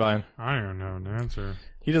 what's Lane buying? I don't even know an answer.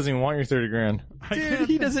 He doesn't even want your 30 grand. Dude,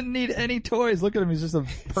 he doesn't need any toys. Look at him. He's just a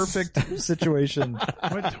perfect situation.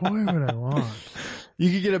 What toy would I want? You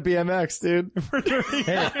could get a BMX, dude.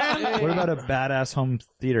 What about a badass home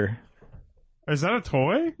theater? Is that a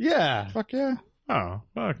toy? Yeah. Fuck yeah. Oh,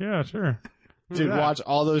 fuck yeah, sure. Dude, that? watch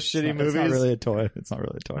all those shitty It's movies. not really a toy. It's not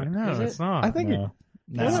really a I toy. know, Is it's it? not. I think No.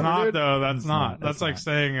 That's No. not though. That's not. That's That's like not.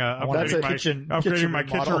 saying That's a upgrading my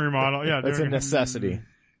kitchen remodel. Yeah, That's a doing necessity.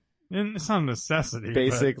 It's not a necessity.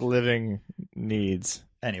 Basic living needs.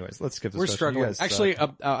 Anyways, let's skip this. We're question. struggling. You guys Actually,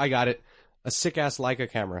 suck. I got it. A sick ass Leica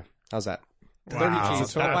camera. How's that? Wow, 30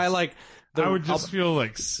 that's- I'll buy like. I would just feel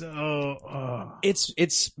like so.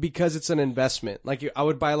 It's because it's an investment. Like I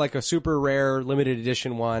would buy like a super rare limited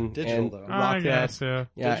edition one Digital, and though. rock I that. guess, yeah.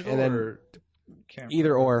 Yeah, Digital and then or camera?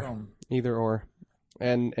 either or. Film? either or,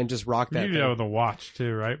 and just rock You that. can do thing. that with a watch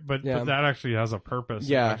too, right? But Yeah. but that actually has a purpose.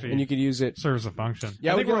 It Yeah, actually and you could use it. serves a function.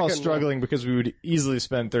 Yeah, I we think could we're all look at- struggling because we would easily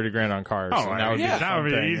spend 30 grand on cars. Oh, and that would be yeah. a that fun would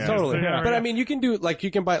be thing, easy. yeah. Totally. Yeah. But I mean, you can do like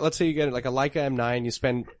you can buy. Let's say you get like a Leica M9, you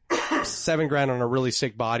spend $7 grand on a really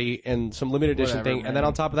sick body and some limited edition Whatever, thing, and then man.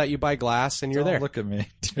 on top of that, you buy glass and you're Don't there. Look at me.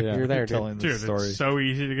 Yeah. You're there, dude. telling the Dude, story. it's so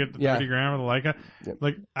easy to get the Yeah. 30 grand with a Leica. Yep.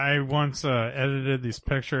 Like, I once edited this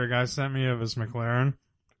picture a guy sent me of his McLaren,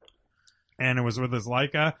 and it was with his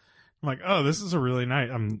Leica. I'm like, oh, this is a really nice.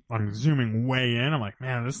 I'm zooming way in. I'm like,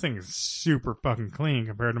 man, this thing is super fucking clean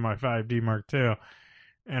compared to my 5D Mark II.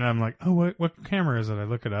 And I'm like, oh, what camera is it? I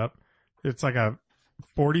look it up. It's like a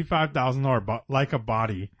 $45,000 Leica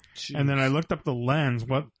body. And then I looked up the lens,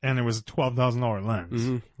 and it was a $12,000 lens.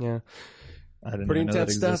 Mm-hmm. Yeah, I didn't pretty even know that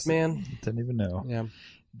intense stuff, existed. man. Didn't even know. Yeah.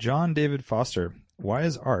 John David Foster. Why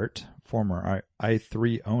is Art, former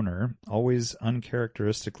i3 owner, always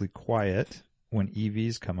uncharacteristically quiet when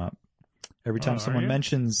EVs come up? Every time are someone you?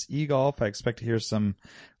 mentions e-golf, I expect to hear some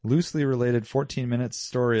loosely related 14-minute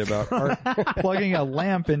story about Art plugging a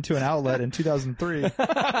lamp into an outlet in 2003.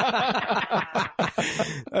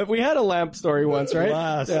 We had a lamp story once, right?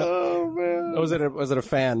 Blast. Yeah. Oh, man. Was it a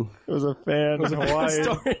fan? It was a fan in Hawaii.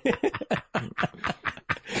 Story.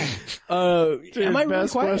 Dude, am I really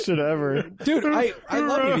best quiet? question ever. Dude, I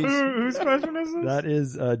love EVs. Whose question is this? That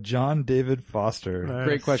is John David Foster. Nice.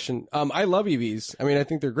 Great question. I love EVs. I mean, I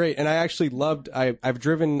think they're great, and I actually loved. I've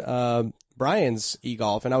driven Brian's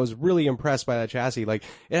e-Golf, and I was really impressed by that chassis. Like,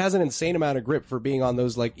 it has an insane amount of grip for being on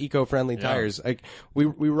those like eco-friendly tires. Like, we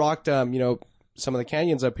rocked some of the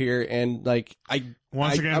canyons up here, and like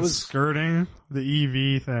Once again, I was skirting the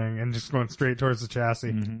EV thing and just going straight towards the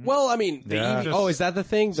chassis. well. I mean, the Yeah. EV. Oh, is that the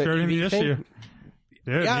thing? The Skirting the EV thing? issue.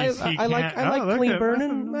 Dude, Yeah, he I like can't- oh, look clean at-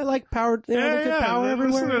 burning. I like power. You know, Yeah, the good yeah, power listen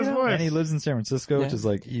everywhere. to his you know? voice. And he lives in San Francisco, which Yeah. is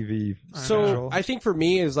like EV. So central. I think for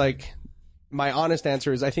me is like my honest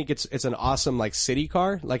answer is I think it's an awesome like city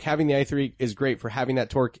car. Like having the i3 is great for having that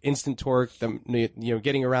torque, instant torque,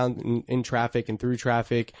 getting around in traffic and through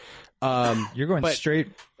traffic. You're going but- straight.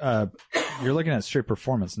 You're looking at straight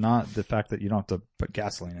performance, not the fact that you don't have to put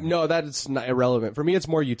gasoline in. it. No, that's not irrelevant. For me, it's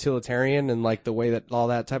more utilitarian and like the way that all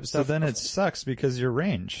that type of So stuff. then it sucks because your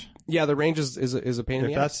range. Yeah, the range is a pain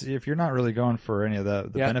in the ass. If you're not really going for any of the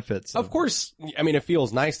Yeah. benefits, Of course, I mean, it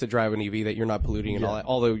feels nice to drive an EV that you're not polluting and all that.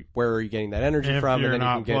 Although, where are you getting that energy If from? you're and then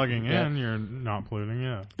not you can get, plugging yeah. in, you're not polluting,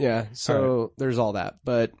 yeah. Yeah, so there's all that.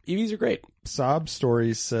 But EVs are great. Sob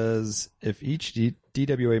Story says if each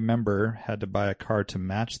DWA member had to buy a car to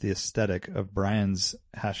match the aesthetic of Brian's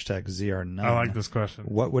hashtag ZR9, I like this question.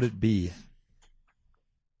 what would it be?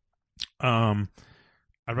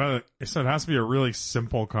 I'd rather, so it has to be a really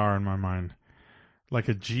simple car in my mind. Like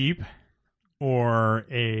a Jeep or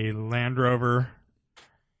a Land Rover.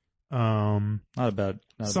 Not a bad.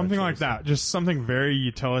 Not a Something bad like choice. that. Just something very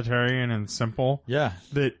utilitarian and simple. Yeah.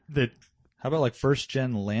 That How about like first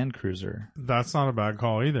gen Land Cruiser? that's not a bad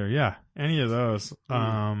call either. Yeah. Any of those.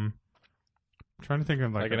 Trying to think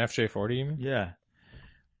of Like an FJ40, you mean? Yeah.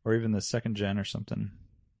 Or even the second gen or something.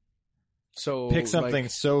 So Pick something like,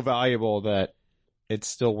 so valuable that it's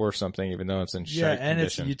still worth something, even though it's in Yeah, shite and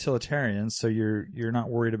condition. it's utilitarian, so you're not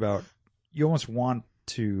worried about. You almost want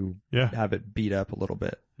to have it beat up a little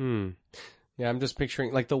bit. Yeah, I'm just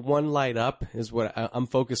picturing like the one light up is what I'm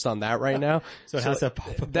focused on that right now. So it has that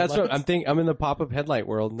pop-up That's what headlights? I'm thinking. I'm in the pop-up headlight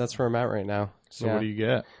world. That's where I'm at right now. So yeah. what do you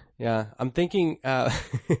get? Yeah, I'm thinking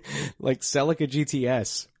like Celica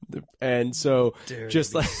GTS, and so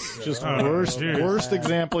just like Just Oh, worst dude. worst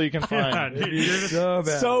example you can Yeah, find. dude, you're just- So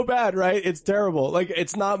bad. so bad, right? It's terrible. Like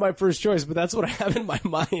it's not my first choice, but that's what I have in my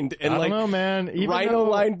mind. And I like don't know, man. Even rhino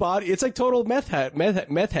though- line body, it's like total meth head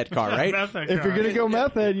car, right? That's a If you're car. gonna go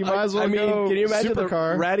method, you might as well I mean, go can you imagine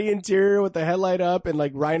supercar. the ratty interior with the headlight up and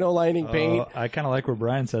like rhino lining paint? I kind of like where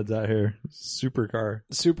Brian's head's out here. Supercar.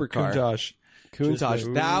 Supercar. Countach.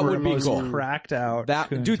 Countach. That would be cool. Cracked out. That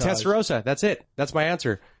dude, Countach. Testarossa. That's it. That's my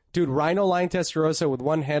answer. Dude, rhino line Testarossa with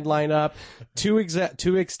one headline up, two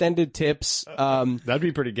extended tips, That'd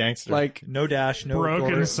be pretty gangster. like No dash. No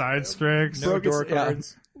broken door, side strakes. no door yeah.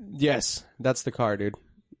 cards. yes, that's the car, dude.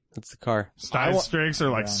 That's the car. Side strakes are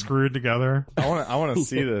like screwed together. I want to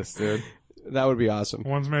see this, dude. That would be awesome.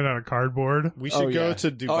 One's made out of cardboard. We should go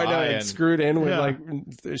to Dubai. Oh, I know. It's screwed in with Yeah.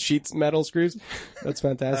 like sheets, metal screws. That's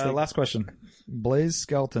fantastic. Last question. Blaze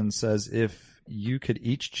Skelton says, if you could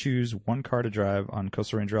each choose one car to drive on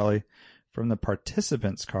Coastal Range Rally from the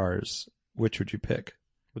participants' cars, which would you pick?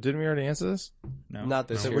 Well, didn't we already answer this? No. Not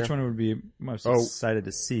this So year. which one would be most Oh. excited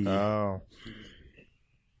to see? Oh.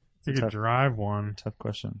 You could drive one. Tough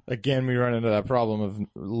question. Again, we run into that problem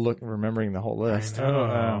of remembering the whole list. I know.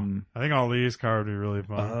 um, I think all these cars would be really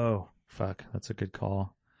fun. Oh, fuck. That's a good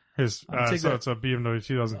call. His, I'll take so that. it's a BMW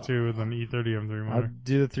 2002 with an E30 M3 I'll motor.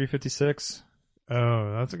 do the 356.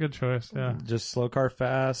 Oh, that's a good choice. Yeah. Just slow car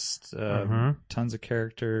fast. Uh-huh. Tons of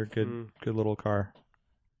character. Good, Mm. good little car.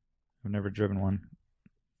 I've never driven one.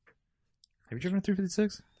 Have you driven a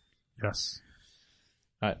 356? Yes.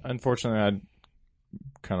 Unfortunately, I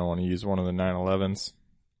kind of want to use one of the 911s.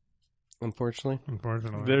 Unfortunately.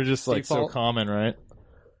 Unfortunately. They're just like Default. so common, right?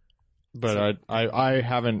 But I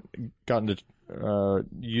haven't gotten to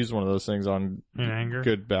use one of those things on In anger.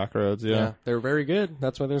 good back roads. Yeah. They're very good.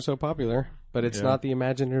 That's why they're so popular. But it's Yeah. not the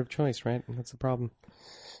imaginative choice, right? And that's the problem.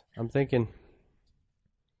 I'm thinking.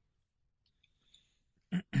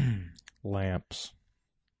 Lamps,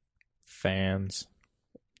 fans.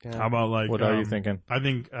 Yeah. How about like, What are you thinking? I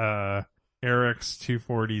think, Eric's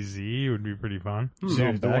 240Z would be pretty fun.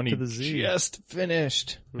 Going the back one to he the Z. just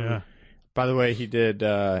finished. Yeah. By the way, he did.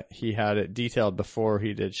 He had it detailed before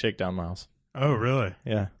he did shakedown miles. Oh, really?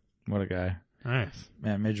 Yeah. What a guy. Nice.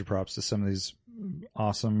 Man, major props to some of these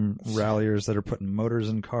awesome ralliers that are putting motors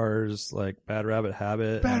in cars, like Bad Rabbit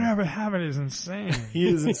Habit. Bad Rabbit Habit is insane. He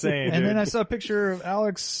is insane. And dude. then I saw a picture of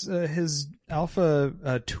Alex, his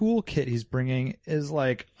Alpha tool kit he's bringing is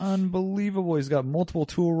like unbelievable. He's got multiple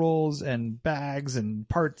tool rolls and bags and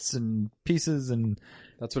parts and pieces and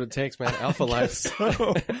That's what it takes, man. Alpha life.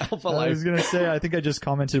 Alpha I life. was going to say, I think I just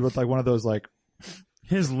commented with like one of those like,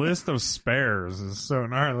 His list of spares is so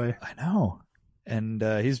gnarly. I know. And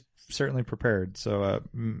he's certainly prepared. So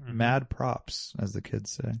mad props, as the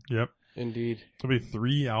kids say. Yep. Indeed. There'll be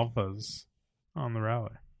 3 alphas on the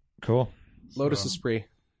rally. Cool. Lotus So- Esprit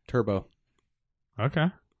Turbo. Okay.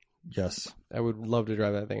 Yes. I would love to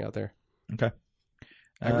drive that thing out there. Okay.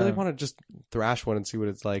 I really want to just thrash one and see what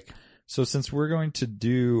it's like. So since we're going to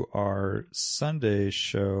do our Sunday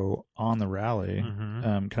show on the rally,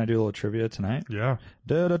 Mhm. can I do a little trivia tonight? Yeah.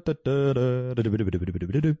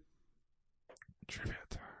 Trivia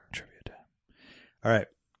time. All right.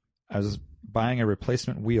 I was buying a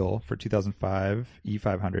replacement wheel for 2005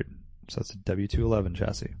 E500. So that's a W211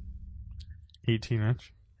 chassis.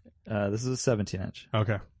 18-inch. This is a 17-inch.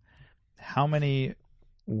 Okay. How many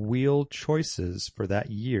wheel choices for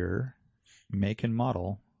that year, make and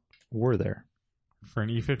model, were there? For an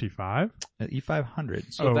E55? An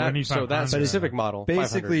E500. So Oh, that, an E500. so that specific model. 500.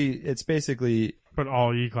 Basically, it's basically But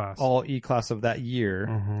all E-class. all E-class of that year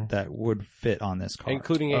Mhm. that would fit on this car.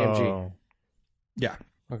 including AMG. Oh. Yeah.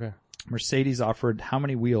 Okay. Mercedes offered how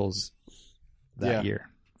many wheels that Yeah. year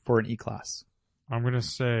for an E-Class? I'm going to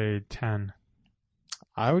say 10.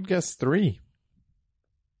 I would guess 3.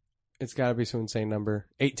 It's got to be some insane number.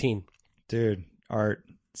 18. Dude, Art,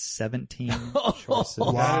 17 choices.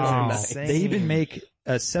 Wow. That is insane. They even make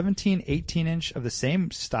a 17, 18-inch of the same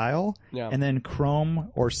style Yeah. and then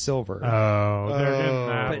chrome or silver. Oh, they're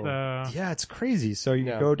getting But- that. Yeah, it's crazy. So you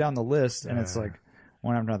Yeah. go down the list and it's Yeah. like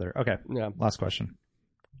one after another. Okay, Yeah. last question.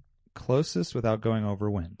 Closest without going over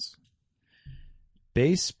wins.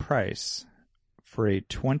 Base price for a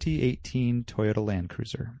 2018 Toyota Land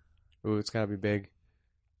Cruiser. Ooh, it's got to be big.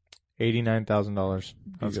 $89,000.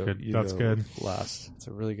 That's You go- good. you That's go good. Last. That's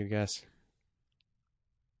a really good guess.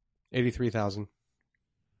 83,000.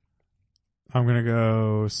 I'm going to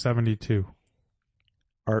go 72.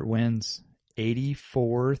 Art wins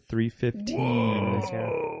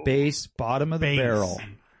 84,315. Base bottom of the Base. barrel.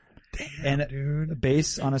 And Dude.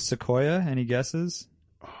 base on a Sequoia. Any guesses?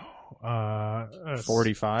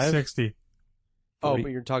 45? 60. Oh, 40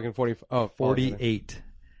 but you're talking 40. Oh, 48.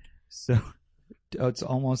 So it's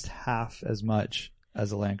almost half as much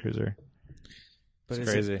as a Land Cruiser. But It's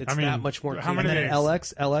it's crazy. It's I mean, that much more. how And many then days?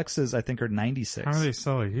 LXs I think are 96. How do they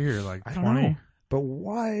sell a year? Like I don't 20? know. But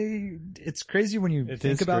why? It's crazy when you It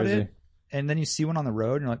think is about crazy. it, and then you see one on the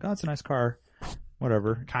road, and you're like, "Oh, it's a nice car."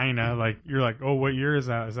 Whatever. Kinda. Like, you're like, oh, what year is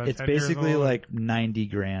that? Is that It's 10 years basically old? like 90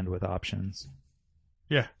 grand with options.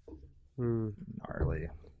 Yeah. Gnarly.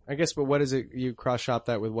 I guess, but what is it? You cross shop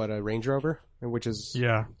that with what, a Range Rover, which is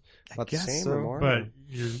Yeah. about the guess same so, or more. But are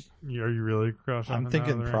you really crushing? I'm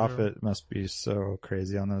thinking profit must be so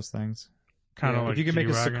crazy on those things. Kind of Yeah, like If you can make a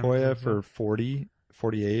G-Wagons Sequoia and for stuff. 40,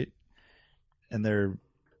 48, and they're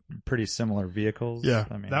pretty similar vehicles. Yeah,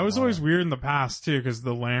 I mean, that was a lot always of- weird in the past too, because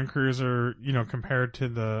the Land Cruiser, compared to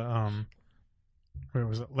the what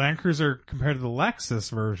was it? Land Cruiser compared to the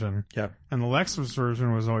Lexus version, Yeah, and the Lexus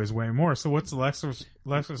version was always way more. So what's the Lexus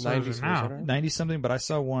 90s version version, now? right? 90 something. But I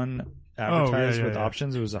saw one advertised yeah, with yeah.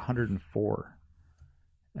 options. It was 104,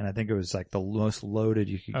 and I think it was like the most loaded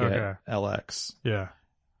you could get. Okay. LX. Yeah,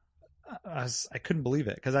 I couldn't believe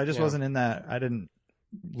it because I just Yeah. wasn't in that. I didn't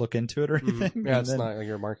look into it or anything. Yeah, And it's then- not like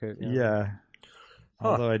your market. Yeah. Huh.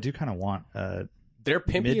 Although I do kind of want They're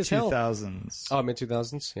pimpy mid as hell. 2000s. Oh, mid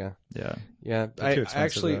 2000s. Yeah. Yeah. Yeah, They're too I expensive,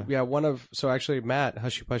 actually, though. yeah, actually Matt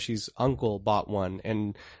Hushy Pushy's uncle bought one,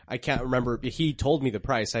 and I can't remember. He told me the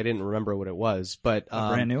price. I didn't remember what it was, but A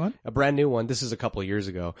brand new one? a brand new one. This is a couple of years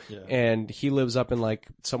ago, Yeah. and he lives up in like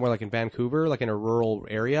somewhere like in Vancouver, like in a rural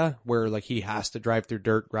area where like he has to drive through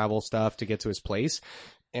dirt, gravel stuff to get to his place.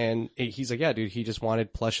 And he's like, yeah, dude, he just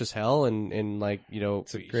wanted plush as hell, and like, a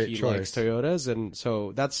great he choice. likes Toyotas, and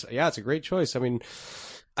so it's a great choice. I mean,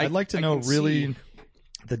 I'd like to I know can really see-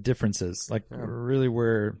 the differences, like really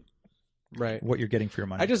where right. what you're getting for your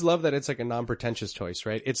money. I just love that it's like a non-pretentious choice,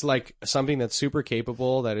 right? It's like something that's super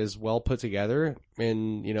capable, that is well put together,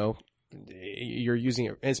 and you're using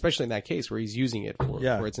it, especially in that case where he's using it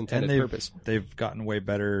for its intended and purpose. They've gotten way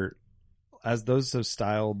better as those have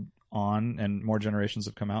styled on, and more generations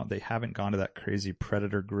have come out. They haven't gone to that crazy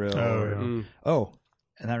Predator grill. Oh, yeah. Mm. Oh,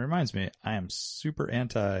 and that reminds me, I am super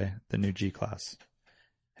anti the new G Class.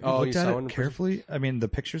 Have you Oh, looked you at saw it one in person? carefully? I mean, the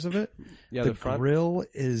pictures of it. Yeah, the the front. grill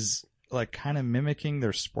is like kind of mimicking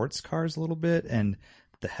their sports cars a little bit, and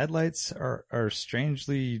the headlights are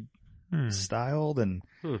strangely styled, and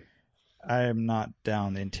I am not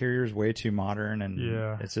down. The interior is way too modern, and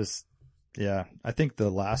Yeah. it's just I think the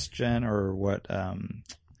last gen, or what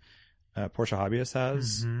Porsche Hobbyist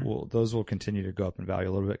has, Mhm. those will continue to go up in value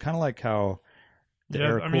a little bit, kind of like how the Yeah,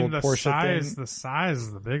 I mean, air-cooled the Porsche size thing,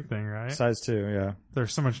 is the big thing, right? size 2, yeah. They're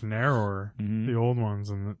so much narrower, Mhm. the old ones,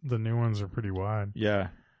 and the new ones are pretty wide. Yeah.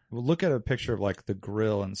 Well, look at a picture of like the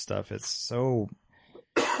grill and stuff. It's so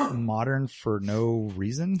modern for no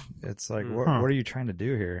reason. It's like, what Huh. are you trying to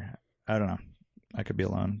do here? I don't know. I could be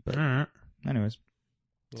alone, but All right. anyways,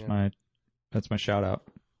 that's my shout out.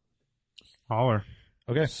 Holler.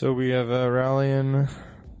 Okay. So we have a rally in.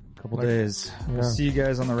 Couple days. We'll Yeah. see you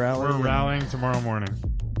guys on the rally. We're and- rallying tomorrow morning.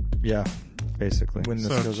 Yeah, basically. When this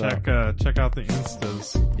So goes out. check out the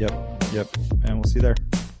Instas Yep. And we'll see you there.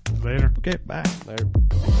 later. Okay, bye. There.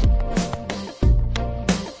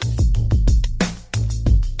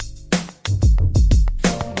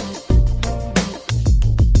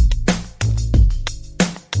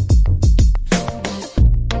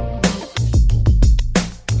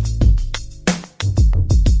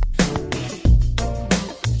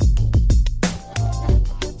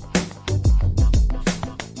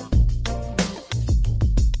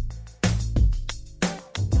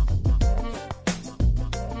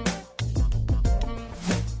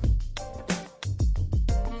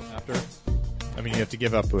 After. I mean, you have to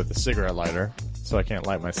give up with the cigarette lighter, so I can't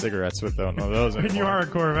light my cigarettes with one of those And anymore. you are a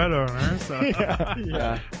Corvette owner, so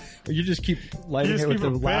Yeah. You just keep lighting You just it with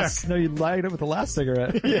keep the it last. back. No, you light it with the last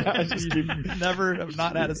cigarette. Yeah, just you never have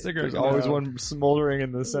not had a cigarette. There's always one smoldering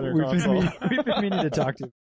in the center We've console. been meaning to talk to you.